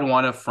how I'd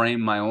want to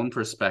frame my own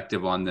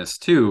perspective on this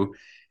too,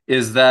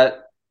 is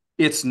that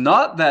it's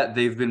not that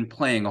they've been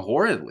playing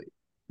horridly.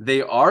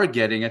 They are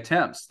getting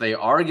attempts. They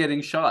are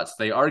getting shots.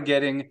 They are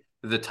getting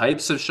the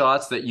types of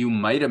shots that you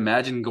might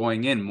imagine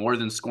going in, more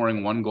than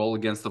scoring one goal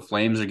against the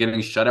Flames or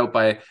getting shut out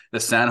by the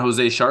San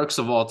Jose Sharks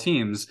of all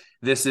teams.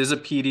 This is a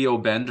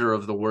PDO bender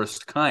of the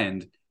worst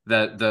kind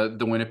that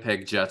the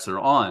Winnipeg Jets are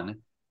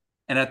on.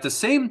 And at the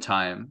same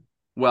time,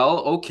 well,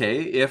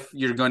 okay, if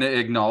you're going to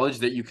acknowledge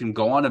that you can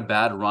go on a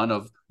bad run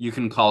of, you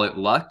can call it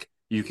luck,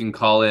 you can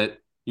call it,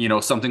 you know,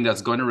 something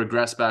that's going to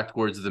regress back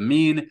towards the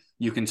mean.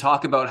 You can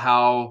talk about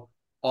how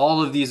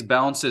all of these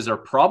bounces are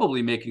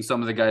probably making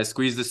some of the guys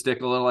squeeze the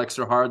stick a little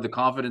extra hard. The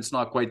confidence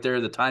not quite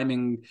there. The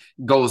timing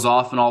goes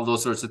off and all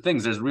those sorts of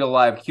things. There's real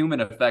live human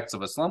effects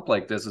of a slump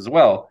like this as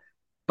well.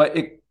 But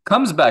it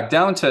comes back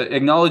down to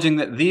acknowledging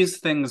that these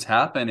things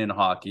happen in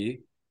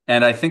hockey.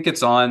 And I think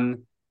it's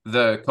on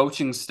the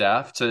coaching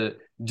staff to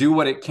do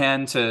what it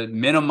can to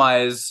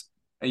minimize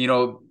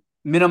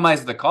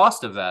the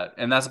cost of that.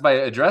 And that's by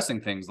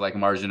addressing things like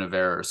margin of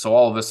error. So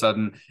all of a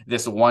sudden,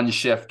 this one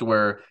shift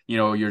where, you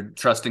know, you're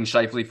trusting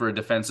Scheifele for a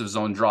defensive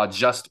zone draw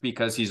just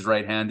because he's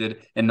right-handed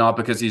and not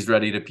because he's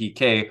ready to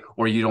PK,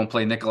 or you don't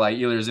play Nikolaj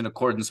Ehlers in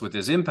accordance with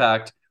his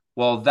impact.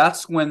 Well,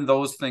 that's when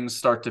those things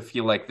start to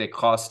feel like they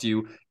cost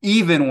you,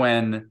 even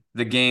when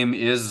the game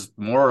is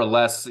more or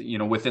less, you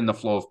know, within the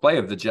flow of play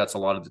of the Jets a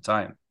lot of the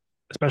time.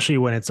 Especially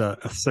when it's a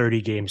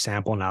 30 game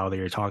sample now that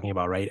you're talking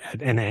about, right?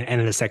 And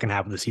in the second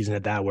half of the season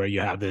at that, where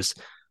you have this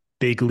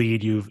big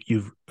lead you've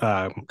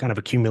kind of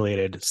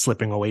accumulated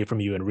slipping away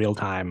from you in real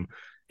time.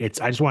 I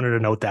just wanted to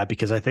note that,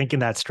 because I think in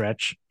that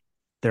stretch,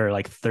 they're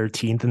like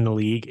 13th in the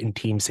league in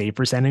team save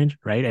percentage,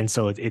 right? And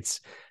so it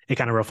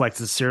kind of reflects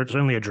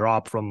certainly a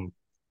drop from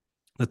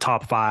the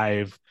top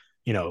 5,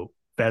 you know,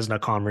 Vezina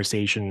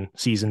conversation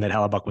season that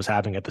Hellebuck was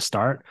having at the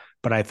start.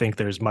 But I think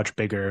there's much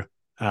bigger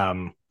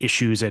recurring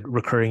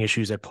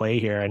issues at play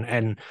here.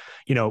 And,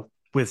 you know,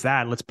 with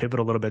that, let's pivot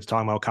a little bit to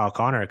talking about Kyle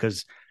Connor,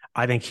 because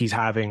I think he's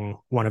having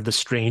one of the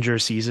stranger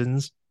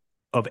seasons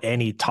of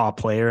any top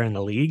player in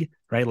the league,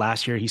 right?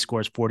 Last year, he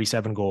scores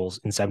 47 goals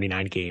in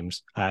 79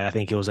 games. I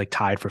think it was like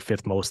tied for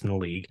 5th most in the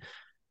league.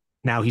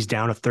 Now he's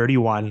down to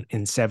 31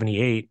 in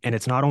 78. And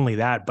it's not only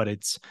that, but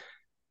it's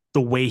the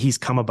way he's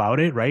come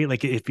about it, right?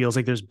 Like, it feels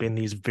like there's been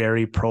these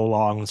very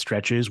prolonged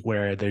stretches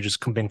where there's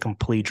just been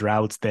complete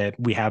droughts that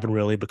we haven't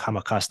really become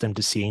accustomed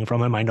to seeing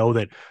from him. I know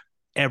that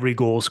every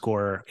goal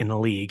scorer in the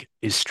league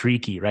is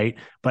streaky, right?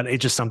 But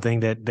it's just something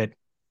that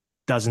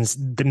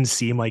didn't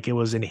seem like it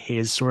was in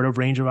his sort of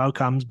range of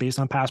outcomes based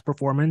on past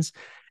performance.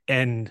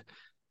 And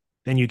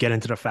then you get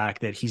into the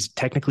fact that he's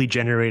technically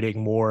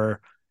generating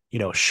more, you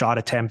know, shot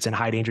attempts and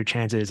high danger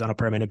chances on a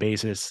permanent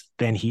basis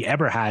than he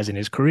ever has in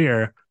his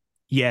career.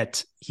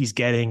 Yet he's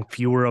getting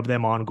fewer of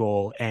them on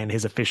goal, and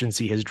his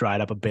efficiency has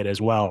dried up a bit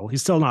as well.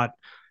 It's not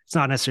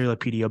necessarily a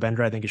PDO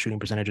bender. I think his shooting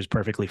percentage is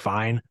perfectly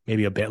fine,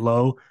 maybe a bit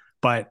low,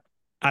 but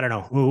I don't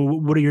know.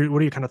 What are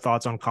your kind of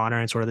thoughts on Connor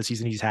and sort of the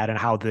season he's had, and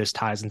how this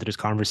ties into this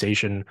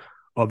conversation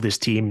of this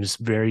team's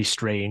very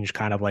strange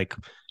kind of like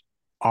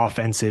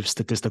offensive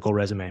statistical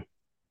resume?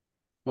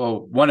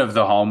 Well, one of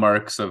the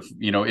hallmarks of,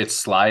 you know, its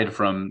slide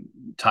from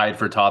tied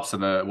for tops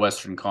in the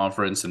Western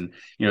Conference and,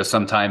 you know,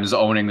 sometimes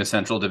owning the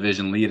Central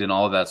Division lead and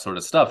all of that sort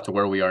of stuff to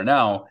where we are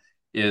now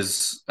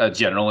is a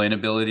general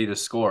inability to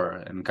score.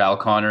 And Kyle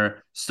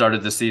Connor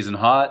started the season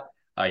hot,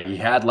 He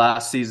had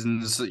last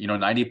season's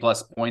 90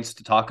 plus points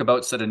to talk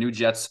about, set a new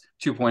Jets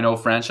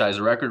 2.0 franchise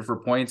record for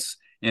points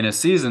in a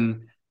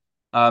season.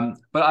 But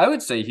I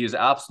would say he is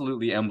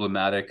absolutely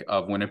emblematic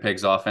of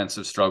Winnipeg's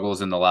offensive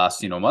struggles in the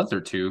last month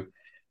or two.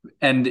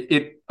 And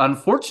it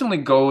unfortunately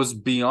goes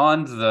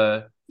beyond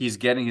he's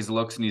getting his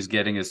looks and he's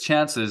getting his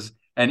chances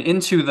and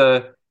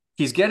into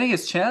he's getting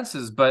his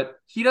chances, but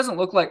he doesn't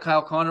look like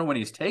Kyle Connor when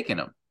he's taking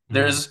them. Mm-hmm.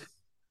 There's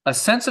a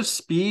sense of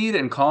speed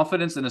and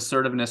confidence and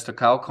assertiveness to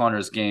Kyle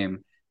Connor's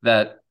game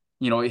that,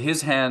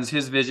 his hands,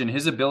 his vision,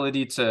 his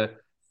ability to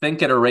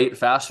think at a rate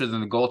faster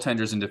than the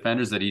goaltenders and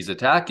defenders that he's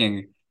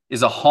attacking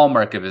is a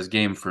hallmark of his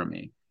game for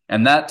me.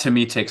 And that to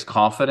me takes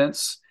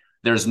confidence.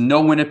 There's no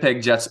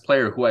Winnipeg Jets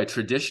player who I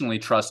traditionally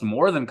trust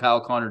more than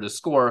Kyle Connor to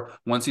score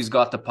once he's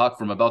got the puck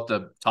from about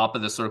the top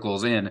of the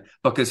circles in,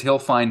 because he'll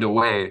find a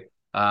way.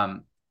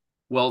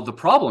 Well, the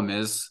problem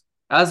is,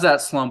 as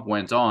that slump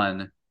went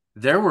on,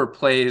 there were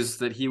plays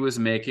that he was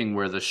making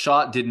where the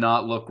shot did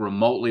not look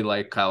remotely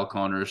like Kyle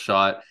Connor's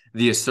shot.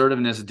 The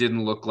assertiveness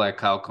didn't look like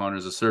Kyle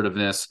Connor's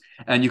assertiveness.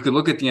 And you could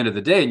look at the end of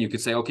the day and you could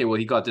say, okay, well,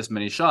 he got this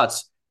many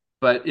shots.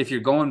 But if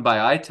you're going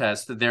by eye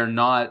test, they're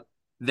not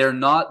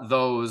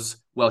those,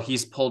 well,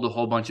 he's pulled a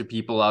whole bunch of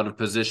people out of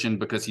position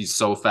because he's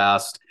so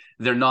fast.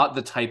 They're not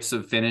the types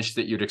of finish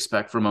that you'd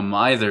expect from him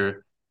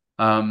either.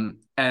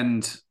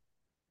 And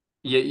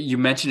you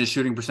mentioned his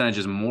shooting percentage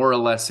is more or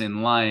less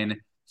in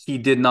line. He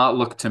did not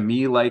look to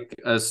me like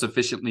a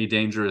sufficiently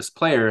dangerous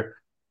player.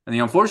 And the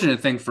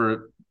unfortunate thing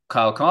for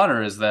Kyle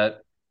Connor is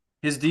that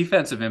his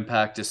defensive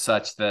impact is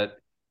such that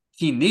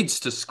he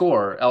needs to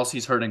score, else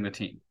he's hurting the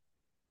team.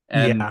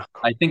 And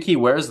I think he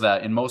wears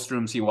that in most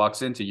rooms he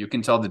walks into. You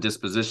can tell the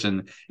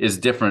disposition is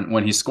different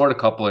when he scored a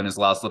couple in his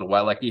last little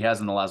while, like he has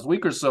in the last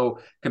week or so,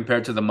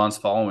 compared to the months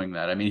following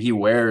that. I mean, he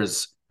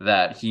wears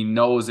that. He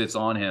knows it's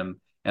on him.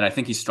 And I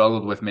think he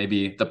struggled with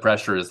maybe the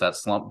pressure as that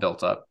slump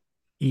built up.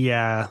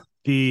 Yeah.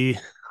 The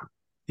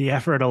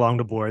effort along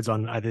the boards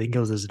on, I think it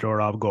was his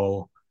Dorov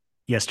goal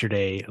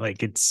yesterday,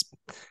 like it's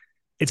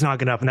not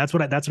good enough. And that's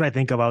what I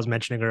think of. I was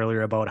mentioning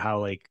earlier about how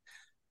like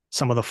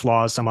some of the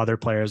flaws some other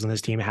players on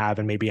this team have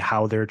and maybe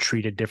how they're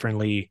treated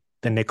differently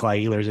than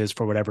Nikolaj Ehlers is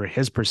for whatever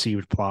his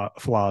perceived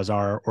flaws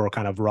are or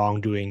kind of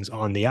wrongdoings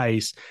on the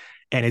ice.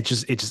 And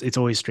it's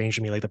always strange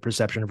to me, like the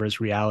perception versus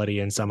reality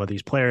in some of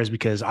these players,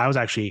 because I was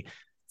actually,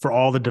 for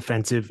all the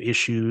defensive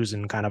issues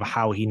and kind of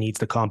how he needs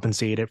to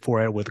compensate it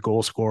for it with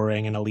goal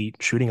scoring and elite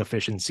shooting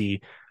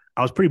efficiency,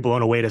 I was pretty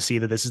blown away to see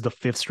that this is the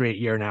 5th straight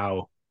year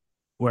now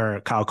where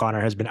Kyle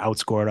Connor has been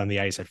outscored on the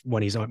ice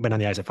when he's been on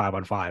the ice at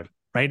 5-on-5,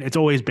 right? It's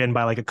always been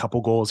by like a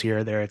couple goals here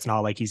or there. It's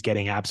not like he's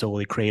getting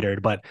absolutely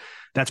cratered, but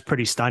that's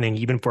pretty stunning,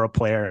 even for a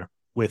player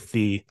with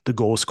the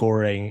goal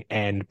scoring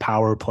and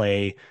power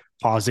play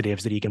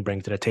positives that he can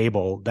bring to the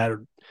table. That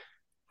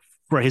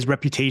for his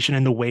reputation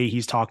and the way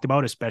he's talked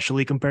about,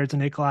 especially compared to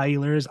Nikolaj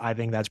Ehlers, I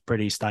think that's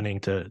pretty stunning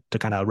to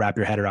kind of wrap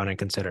your head around and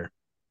consider.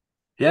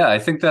 Yeah, I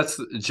think that's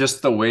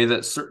just the way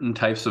that certain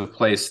types of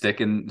play stick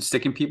in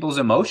people's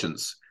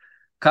emotions.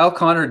 Kyle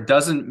Connor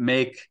doesn't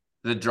make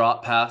the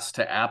drop pass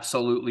to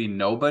absolutely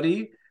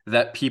nobody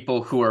that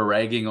people who are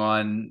ragging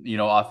on,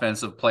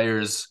 offensive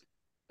players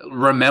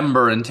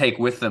remember and take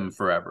with them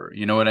forever.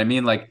 You know what I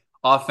mean? Like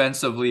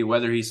offensively,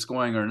 whether he's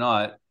scoring or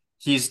not,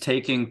 he's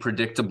taking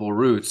predictable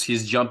routes.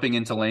 He's jumping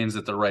into lanes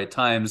at the right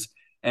times.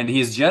 And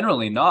he's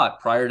generally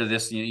not, prior to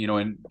this,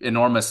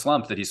 enormous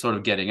slump that he's sort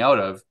of getting out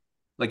of,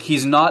 like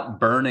he's not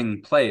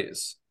burning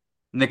plays.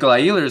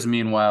 Nikolaj Ehlers,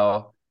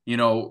 meanwhile,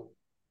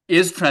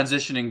 is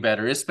transitioning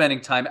better, is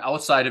spending time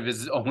outside of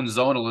his own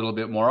zone a little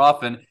bit more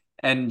often,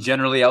 and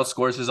generally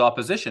outscores his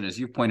opposition, as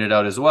you pointed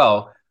out as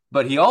well.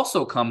 But he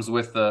also comes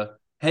with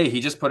hey, he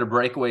just put a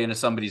breakaway into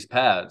somebody's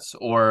pads,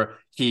 or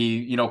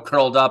he,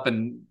 curled up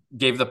and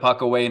gave the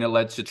puck away and it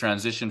led to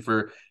transition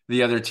for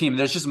the other team.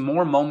 There's just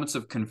more moments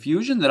of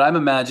confusion that I'm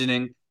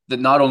imagining that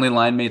not only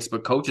line mates,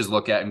 but coaches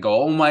look at and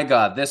go, oh my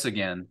God, this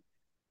again.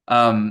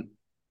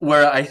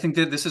 Where I think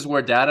that this is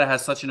where data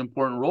has such an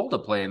important role to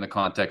play in the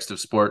context of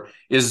sport,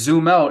 is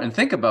zoom out and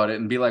think about it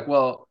and be like,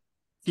 well,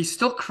 he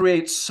still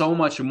creates so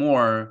much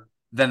more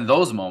than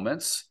those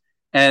moments.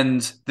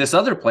 And this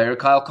other player,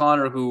 Kyle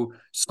Connor, who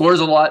scores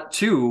a lot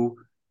too,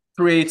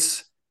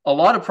 creates a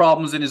lot of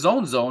problems in his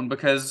own zone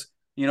because,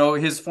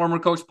 his former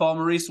coach, Paul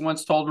Maurice,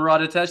 once told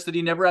Murat Atesh that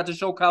he never had to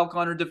show Kyle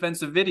Connor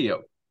defensive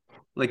video.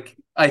 Like,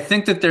 I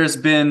think that there's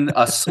been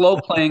a slow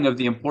playing of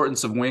the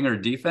importance of winger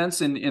defense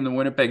in the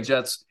Winnipeg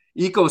Jets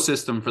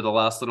ecosystem for the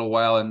last little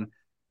while.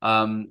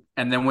 And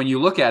then when you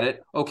look at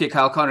it, okay,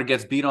 Kyle Connor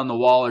gets beat on the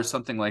wall or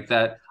something like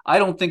that. I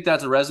don't think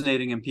that's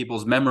resonating in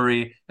people's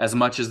memory as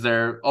much as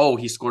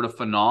he scored a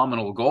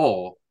phenomenal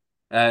goal.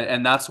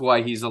 And that's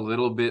why he's a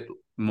little bit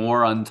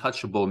more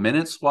untouchable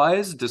minutes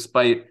wise,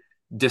 despite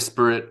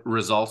disparate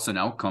results and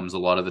outcomes a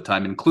lot of the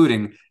time,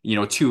 including,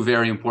 2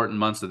 very important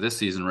months of this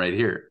season right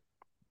here.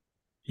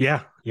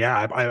 Yeah.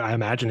 I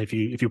imagine if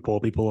you poll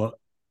people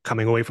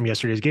coming away from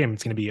yesterday's game,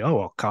 it's going to be,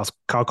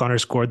 Kyle Connor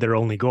scored their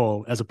only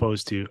goal, as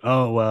opposed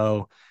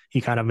to, he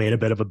kind of made a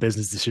bit of a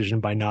business decision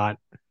by not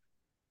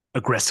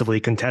aggressively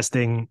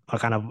contesting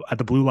kind of at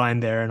the blue line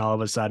there, and all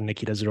of a sudden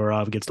Nikita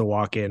Zadorov gets to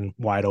walk in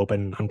wide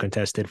open,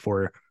 uncontested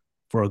for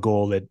a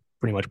goal that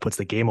pretty much puts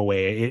the game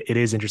away. It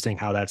is interesting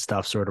how that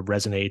stuff sort of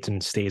resonates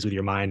and stays with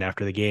your mind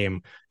after the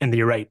game. And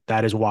you're right,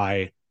 that is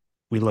why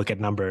we look at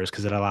numbers,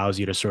 because it allows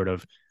you to sort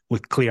of,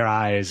 with clear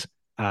eyes,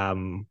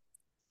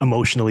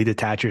 emotionally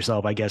detach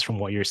yourself, I guess, from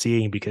what you're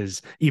seeing.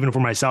 Because even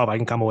for myself, I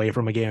can come away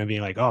from a game and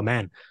being like, oh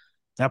man,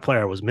 that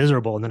player was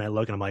miserable. And then I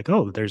look and I'm like,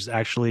 oh, there's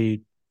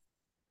actually,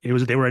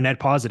 they were a net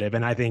positive.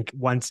 And I think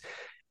once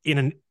in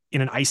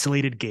an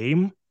isolated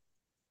game,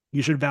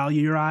 you should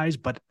value your eyes,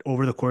 but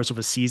over the course of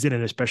a season,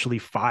 and especially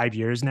 5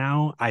 years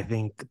now, I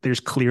think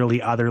there's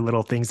clearly other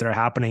little things that are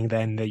happening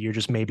then that you're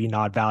just maybe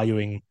not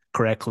valuing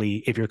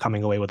correctly if you're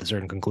coming away with a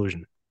certain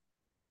conclusion.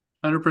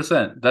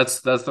 100%.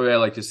 That's the way I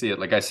like to see it.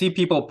 Like, I see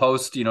people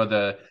post,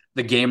 the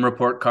game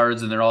report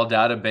cards, and they're all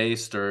data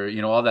based, or,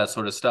 all that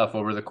sort of stuff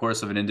over the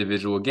course of an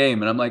individual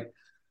game. And I'm like,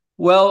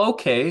 well,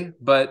 okay,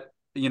 but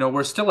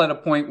we're still at a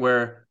point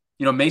where,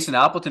 Mason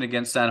Appleton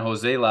against San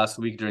Jose last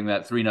week during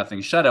that 3-0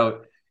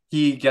 shutout,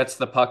 he gets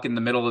the puck in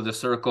the middle of the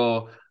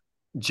circle.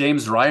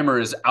 James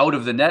Reimer is out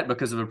of the net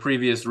because of a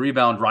previous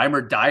rebound.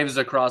 Reimer dives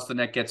across the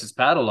net, gets his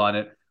paddle on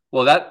it.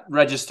 Well, that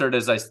registered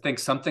as, I think,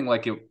 something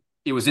like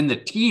it was in the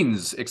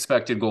teens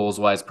expected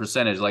goals wise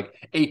percentage, like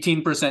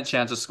 18%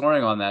 chance of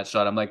scoring on that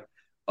shot. I'm like,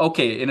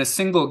 okay, in a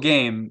single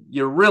game,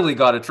 you really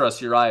got to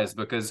trust your eyes,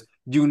 because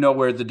you know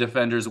where the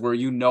defenders were,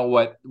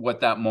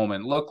 what that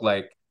moment looked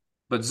like.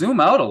 But zoom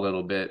out a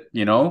little bit,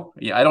 Yeah,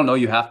 I don't know,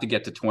 you have to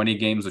get to 20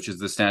 games, which is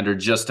the standard,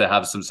 just to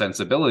have some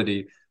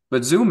sensibility.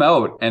 But zoom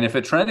out, and if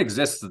a trend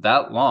exists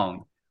that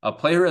long, a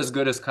player as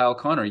good as Kyle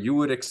Connor, you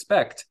would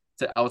expect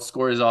to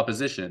outscore his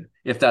opposition.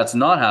 If that's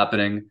not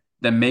happening,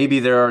 then maybe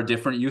there are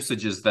different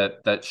usages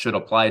that should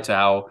apply to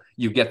how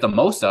you get the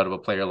most out of a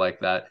player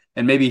like that.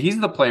 And maybe he's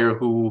the player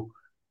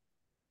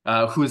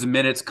whose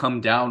minutes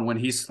come down when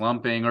he's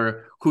slumping,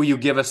 or who you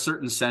give a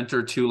certain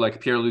center to, like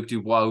Pierre-Luc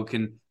Dubois, who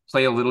can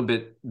play a little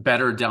bit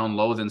better down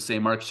low than, say,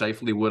 Mark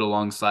Scheifele would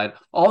alongside.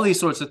 All these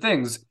sorts of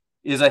things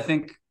is, I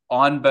think,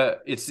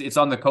 but it's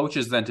on the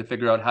coaches then to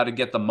figure out how to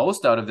get the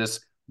most out of this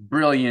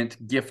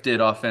brilliant,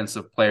 gifted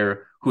offensive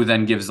player who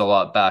then gives a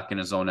lot back in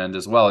his own end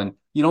as well. And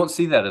you don't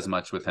see that as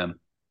much with him.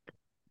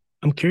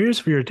 I'm curious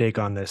for your take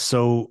on this.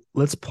 So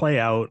let's play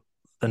out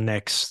the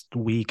next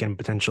week and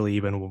potentially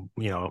even,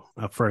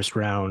 a first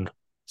round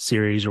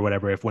series or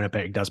whatever, if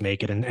Winnipeg does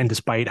make it. And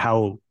despite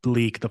how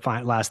bleak the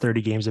last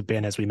 30 games have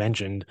been, as we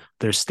mentioned,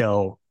 there's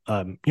still,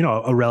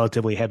 a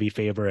relatively heavy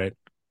favorite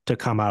to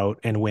come out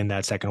and win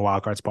that second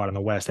wildcard spot in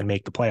the West and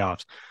make the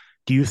playoffs.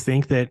 Do you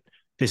think that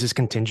this is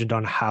contingent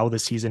on how the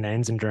season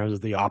ends in terms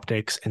of the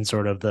optics and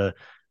sort of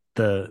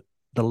the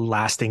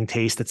lasting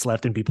taste that's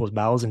left in people's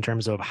mouths in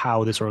terms of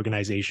how this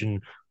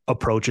organization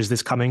approaches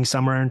this coming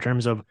summer, in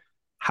terms of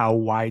how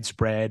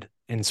widespread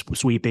and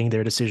sweeping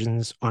their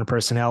decisions on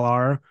personnel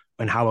are,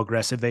 and how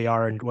aggressive they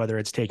are, and whether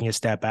it's taking a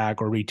step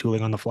back or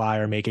retooling on the fly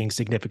or making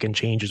significant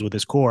changes with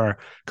this core?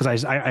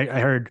 Because I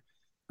heard,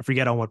 I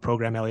forget on what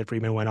program Elliot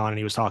Friedman went on, and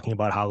he was talking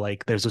about how,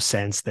 like, there's a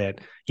sense that,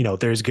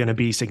 there's going to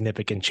be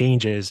significant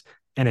changes.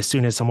 And as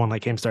soon as someone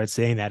like him starts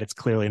saying that, it's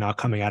clearly not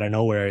coming out of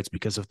nowhere. It's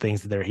because of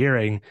things that they're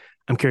hearing.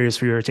 I'm curious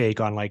for your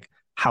take on, like,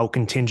 how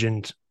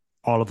contingent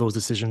all of those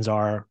decisions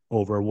are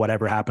over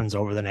whatever happens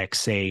over the next,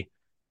 say,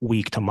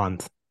 week to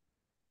month.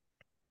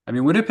 I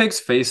mean, Winnipeg's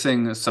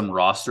facing some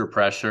roster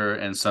pressure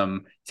and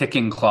some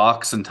ticking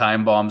clocks and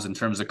time bombs in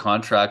terms of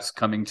contracts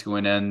coming to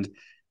an end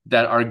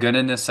that are going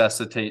to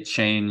necessitate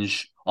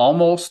change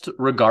almost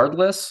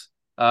regardless.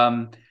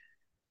 And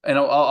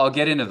I'll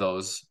get into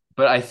those,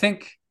 but I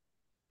think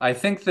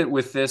that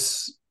with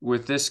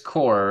this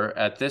core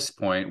at this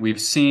point,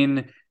 we've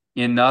seen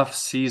enough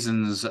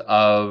seasons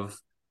of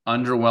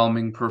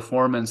underwhelming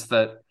performance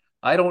that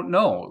I don't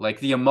know, like,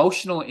 the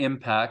emotional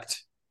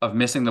impact of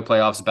missing the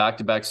playoffs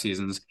back-to-back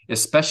seasons,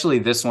 especially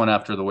this one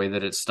after the way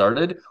that it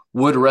started,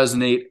 would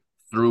resonate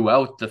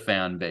throughout the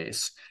fan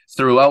base,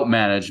 throughout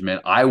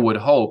management, I would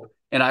hope.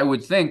 And I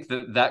would think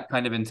that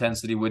kind of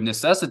intensity would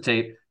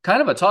necessitate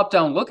kind of a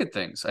top-down look at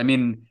things. I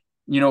mean,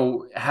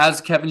 has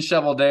Kevin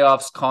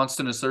Cheveldayoff's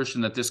constant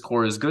assertion that this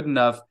core is good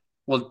enough?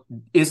 Well,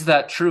 is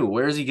that true?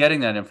 Where is he getting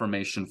that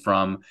information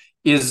from?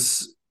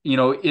 Is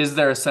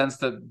there a sense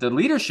that the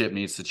leadership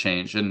needs to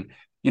change? And,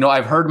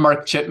 I've heard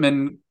Mark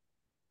Chipman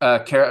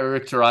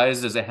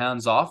characterized as a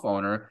hands-off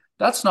owner.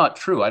 That's not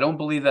true. I don't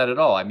believe that at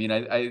all. I mean,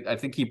 I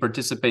think he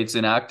participates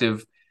in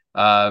active,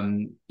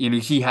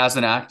 he has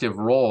an active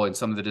role in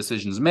some of the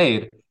decisions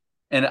made.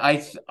 And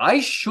I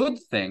should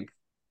think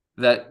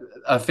that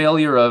a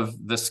failure of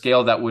the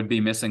scale that would be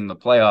missing the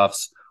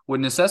playoffs would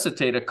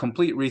necessitate a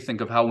complete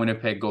rethink of how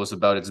Winnipeg goes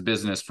about its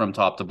business from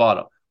top to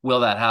bottom.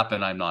 Will that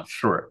happen? I'm not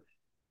sure.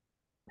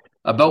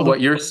 About what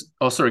you're...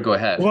 Oh, sorry, go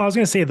ahead. Well, I was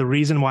going to say, the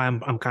reason why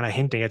I'm kind of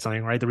hinting at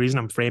something, right? The reason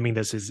I'm framing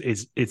this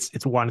is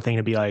it's one thing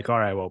to be like, all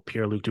right, well,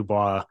 Pierre-Luc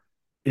Dubois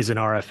is an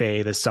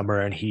RFA this summer,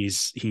 and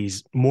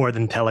he's more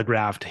than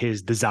telegraphed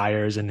his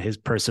desires and his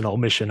personal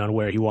mission on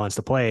where he wants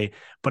to play.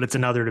 But it's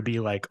another to be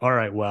like, all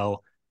right,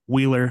 well,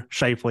 Wheeler,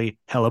 Scheifele,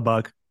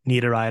 Hellebuck,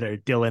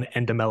 Niederreiter, Dillon,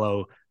 and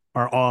DeMello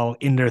are all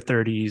in their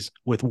 30s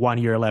with 1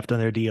 year left on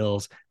their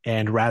deals.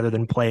 And rather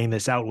than playing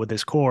this out with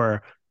this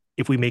core,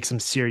 if we make some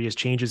serious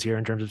changes here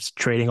in terms of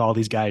trading all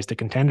these guys to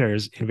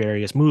contenders in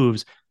various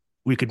moves,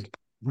 we could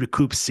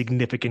recoup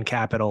significant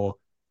capital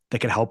that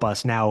could help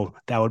us. Now,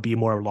 that would be a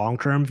more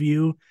long-term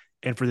view.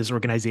 And for this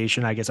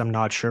organization, I guess I'm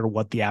not sure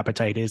what the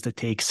appetite is to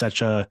take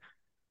such a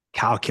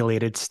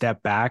calculated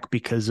step back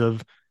because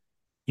of,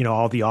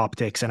 all the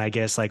optics and I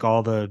guess like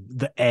all the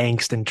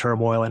angst and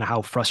turmoil and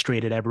how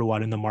frustrated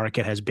everyone in the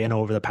market has been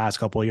over the past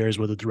couple of years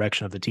with the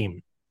direction of the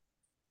team.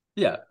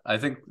 Yeah, I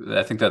think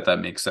that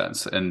makes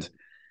sense. And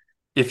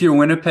if you're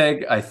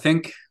Winnipeg, I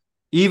think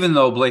even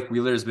though Blake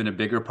Wheeler has been a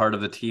bigger part of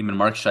the team and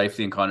Mark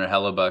Scheifele and Connor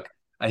Hellebuck,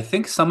 I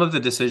think some of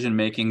the decision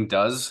making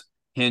does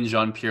hinge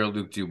on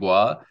Pierre-Luc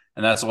Dubois.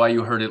 And that's why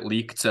you heard it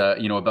leaked,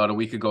 about a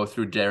week ago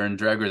through Darren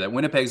Dreger that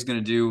Winnipeg's going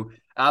to do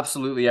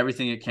absolutely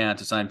everything it can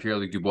to sign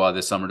Pierre-Luc Dubois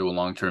this summer to a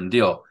long-term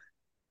deal.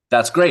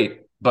 That's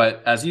great.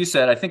 But as you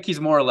said, I think he's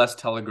more or less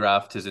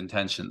telegraphed his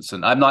intentions.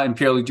 And I'm not in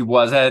Pierre-Luc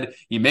Dubois' head.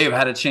 He may have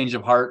had a change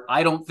of heart.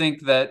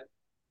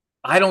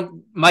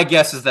 My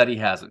guess is that he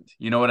hasn't.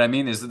 You know what I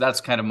mean?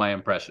 That's kind of my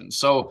impression.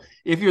 So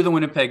if you're the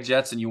Winnipeg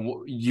Jets and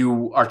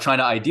you are trying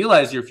to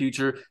idealize your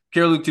future,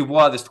 Pierre-Luc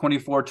Dubois, this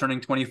 24 turning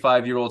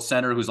 25-year-old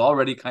center who's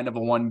already kind of a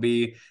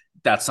 1B,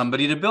 that's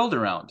somebody to build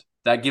around.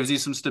 That gives you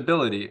some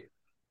stability.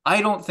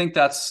 I don't think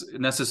that's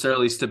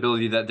necessarily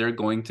stability that they're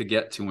going to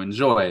get to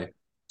enjoy.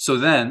 So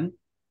then,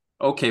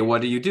 okay,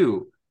 what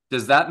do?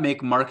 Does that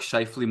make Mark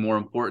Scheifele more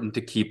important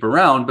to keep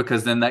around?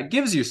 Because then that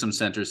gives you some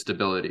center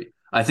stability.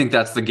 I think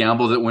that's the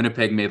gamble that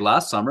Winnipeg made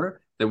last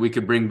summer, that we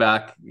could bring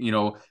back,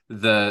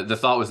 the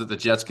thought was that the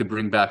Jets could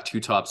bring back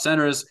 2 top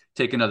centers,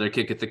 take another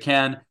kick at the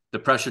can. The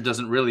pressure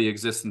doesn't really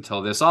exist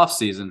until this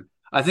offseason.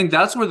 I think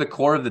that's where the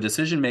core of the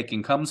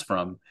decision-making comes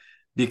from,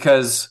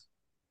 because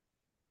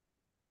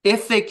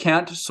if they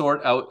can't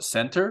sort out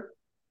center,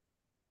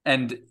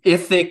 and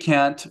if they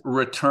can't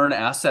return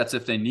assets,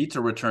 if they need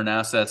to return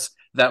assets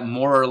that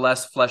more or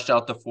less fleshed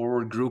out the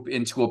forward group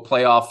into a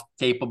playoff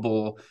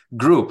capable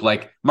group,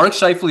 like Mark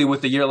Scheifele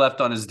with a year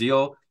left on his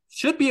deal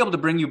should be able to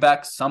bring you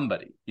back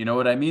somebody. You know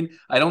what I mean?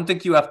 I don't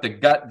think you have to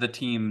gut the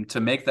team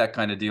to make that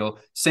kind of deal.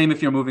 Same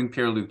if you're moving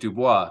Pierre-Luc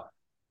Dubois.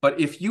 But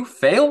if you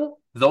fail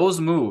those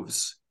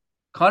moves,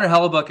 Connor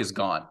Hellebuck is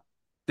gone.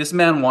 This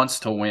man wants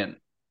to win.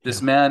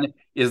 This man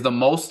is the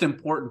most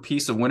important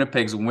piece of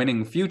Winnipeg's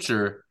winning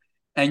future.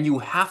 And you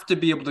have to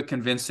be able to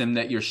convince him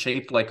that you're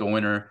shaped like a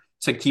winner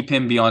to keep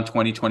him beyond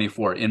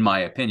 2024, in my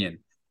opinion.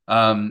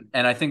 And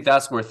I think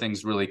that's where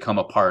things really come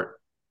apart.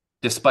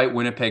 Despite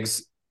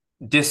Winnipeg's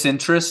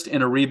disinterest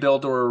in a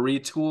rebuild or a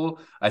retool,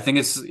 I think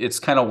it's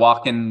kind of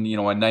walking,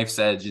 a knife's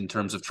edge in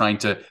terms of trying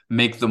to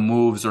make the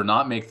moves or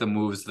not make the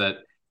moves that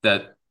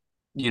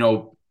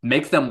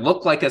make them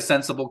look like a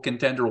sensible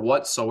contender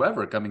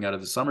whatsoever coming out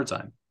of the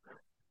summertime.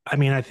 I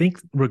mean, I think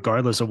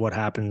regardless of what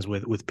happens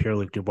with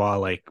Pierre-Luc Dubois,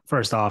 like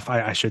first off,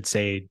 I should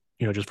say,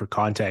 just for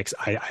context,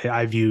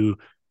 I view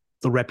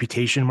the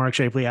reputation Mark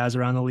Scheifele has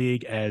around the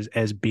league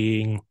as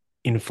being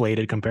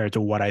inflated compared to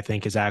what I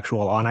think his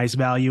actual on ice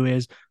value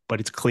is.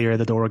 But it's clear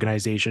that the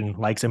organization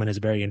likes him and is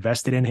very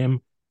invested in him.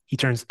 He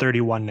turns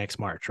 31 next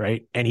March,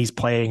 right? And he's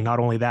playing not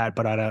only that,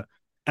 but at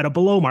a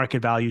below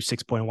market value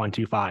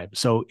 6.125.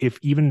 So if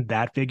even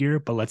that figure,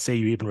 but let's say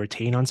you even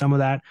retain on some of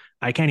that,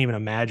 I can't even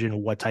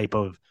imagine what type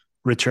of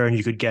return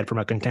you could get from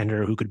a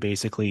contender who could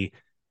basically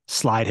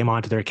slide him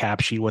onto their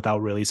cap sheet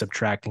without really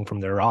subtracting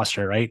from their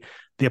roster, right?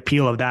 The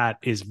appeal of that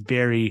is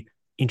very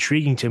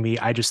intriguing to me.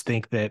 I just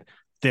think that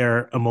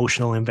their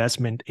emotional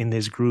investment in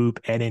this group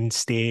and in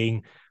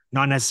staying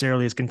not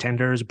necessarily as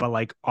contenders, but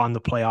like on the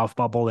playoff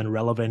bubble and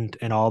relevant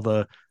and all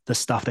the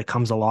stuff that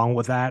comes along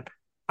with that,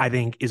 I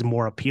think is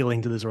more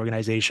appealing to this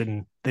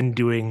organization than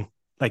doing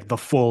like the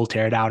full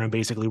teardown and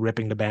basically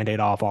ripping the Band-Aid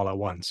off all at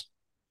once.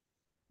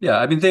 Yeah,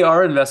 I mean, they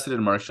are invested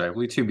in Mark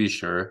Scheifele, to be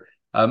sure.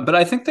 But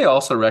I think they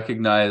also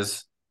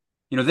recognize,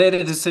 they had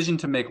a decision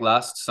to make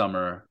last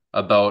summer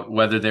about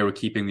whether they were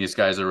keeping these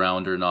guys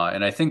around or not.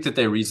 And I think that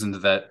they reasoned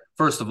that,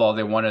 first of all,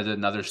 they wanted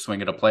another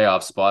swing at a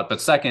playoff spot. But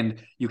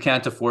second, you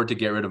can't afford to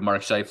get rid of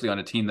Mark Scheifele on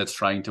a team that's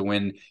trying to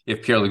win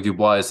if Pierre-Luc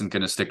Dubois isn't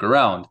going to stick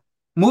around.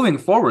 Moving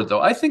forward,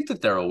 though, I think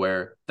that they're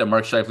aware that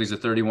Mark Scheifele is a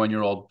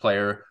 31-year-old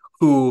player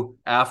who,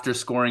 after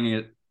scoring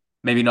it,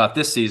 maybe not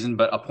this season,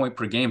 but a point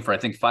per game for, I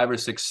think, 5 or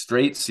 6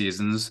 straight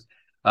seasons,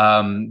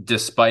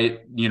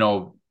 despite,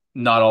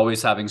 not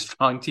always having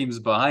strong teams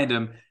behind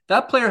him,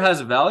 that player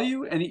has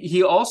value. And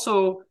he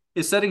also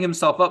is setting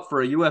himself up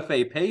for a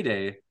UFA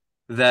payday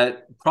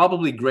that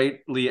probably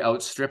greatly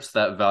outstrips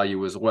that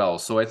value as well.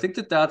 So I think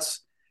that's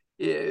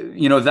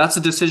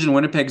a decision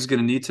Winnipeg is going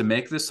to need to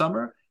make this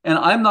summer. And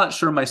I'm not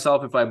sure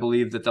myself if I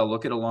believe that they'll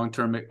look at a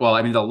long-term,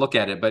 they'll look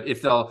at it, but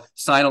if they'll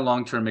sign a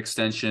long-term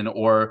extension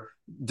or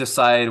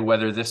decide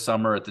whether this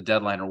summer at the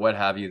deadline or what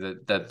have you,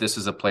 that this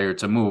is a player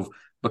to move,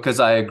 because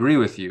I agree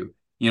with you.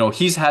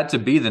 He's had to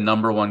be the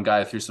number one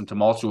guy through some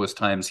tumultuous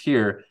times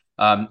here.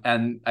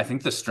 And I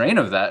think the strain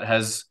of that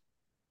has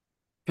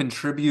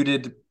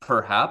contributed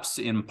perhaps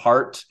in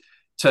part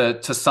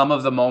to some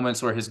of the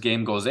moments where his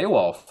game goes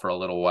AWOL for a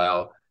little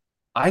while.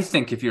 I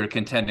think if you're a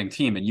contending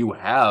team and you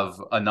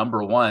have a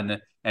number one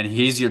and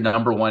he's your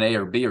number one A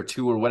or B or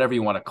two or whatever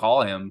you want to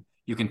call him,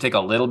 you can take a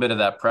little bit of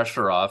that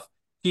pressure off.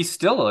 He's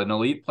still an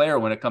elite player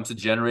when it comes to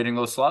generating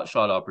those slot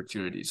shot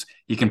opportunities.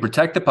 He can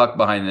protect the puck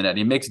behind the net.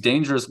 He makes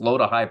dangerous low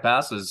to high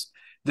passes.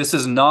 This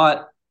is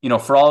not,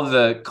 for all of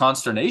the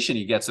consternation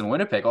he gets in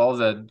Winnipeg, all of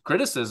the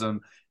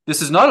criticism,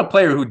 this is not a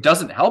player who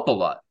doesn't help a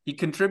lot. He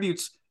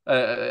contributes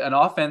an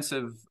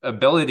offensive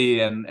ability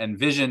and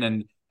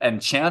vision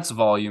and chance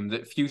volume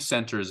that few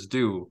centers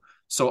do.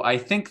 So I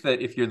think that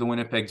if you're the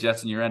Winnipeg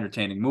Jets and you're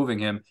entertaining moving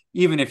him,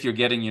 even if you're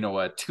getting, a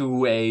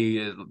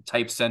 2A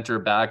type center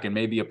back and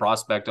maybe a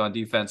prospect on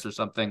defense or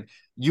something,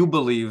 you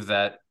believe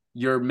that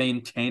you're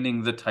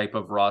maintaining the type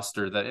of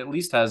roster that at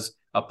least has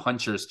a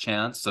puncher's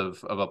chance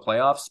of a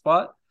playoff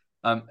spot.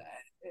 And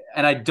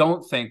I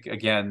don't think,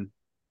 again,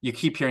 you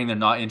keep hearing they're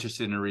not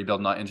interested in a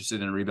rebuild, not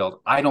interested in a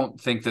rebuild. I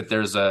don't think that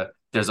there's a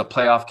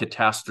playoff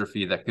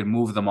catastrophe that could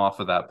move them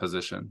off of that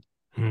position.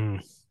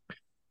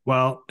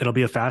 Well, it'll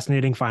be a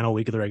fascinating final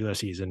week of the regular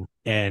season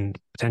and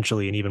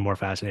potentially an even more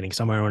fascinating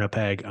summer in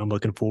Winnipeg. I'm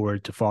looking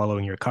forward to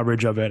following your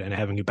coverage of it and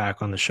having you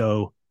back on the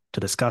show to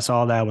discuss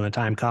all that when the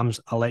time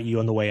comes. I'll let you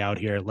on the way out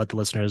here, let the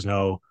listeners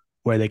know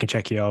where they can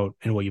check you out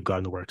and what you've got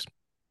in the works.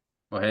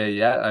 Well, hey,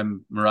 yeah,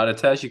 I'm Murat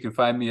Atesh. You can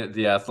find me at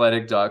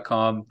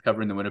theathletic.com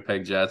covering the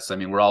Winnipeg Jets. I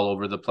mean, we're all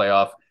over the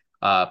playoff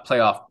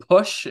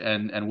push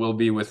and we'll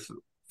be with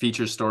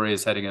feature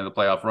stories heading into the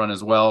playoff run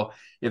as well.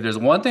 If there's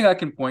one thing I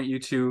can point you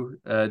to,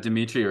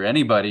 Dimitri, or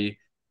anybody,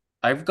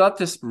 I've got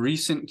this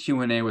recent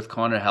Q&A with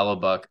Connor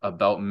Hellebuck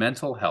about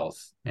mental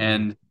health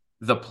and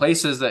the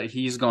places that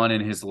he's gone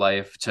in his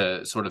life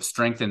to sort of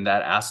strengthen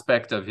that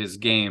aspect of his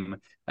game.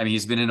 I mean,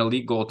 he's been an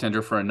elite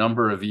goaltender for a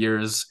number of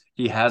years.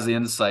 He has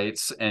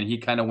insights and he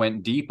kind of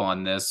went deep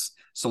on this.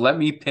 So let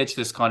me pitch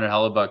this Connor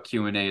Hellebuck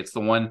Q&A. It's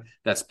the one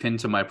that's pinned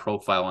to my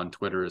profile on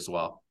Twitter as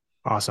well.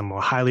 Awesome. Well,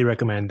 highly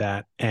recommend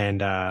that.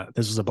 And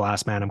this was a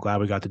blast, man. I'm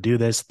glad we got to do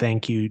this.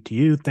 Thank you to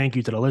you. Thank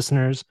you to the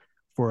listeners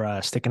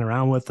for sticking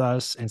around with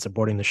us and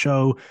supporting the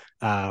show.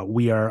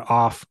 We are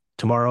off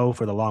tomorrow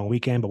for the long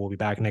weekend, but we'll be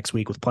back next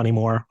week with plenty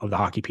more of the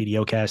Hockey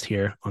PDO cast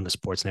here on the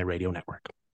Sportsnet Radio Network.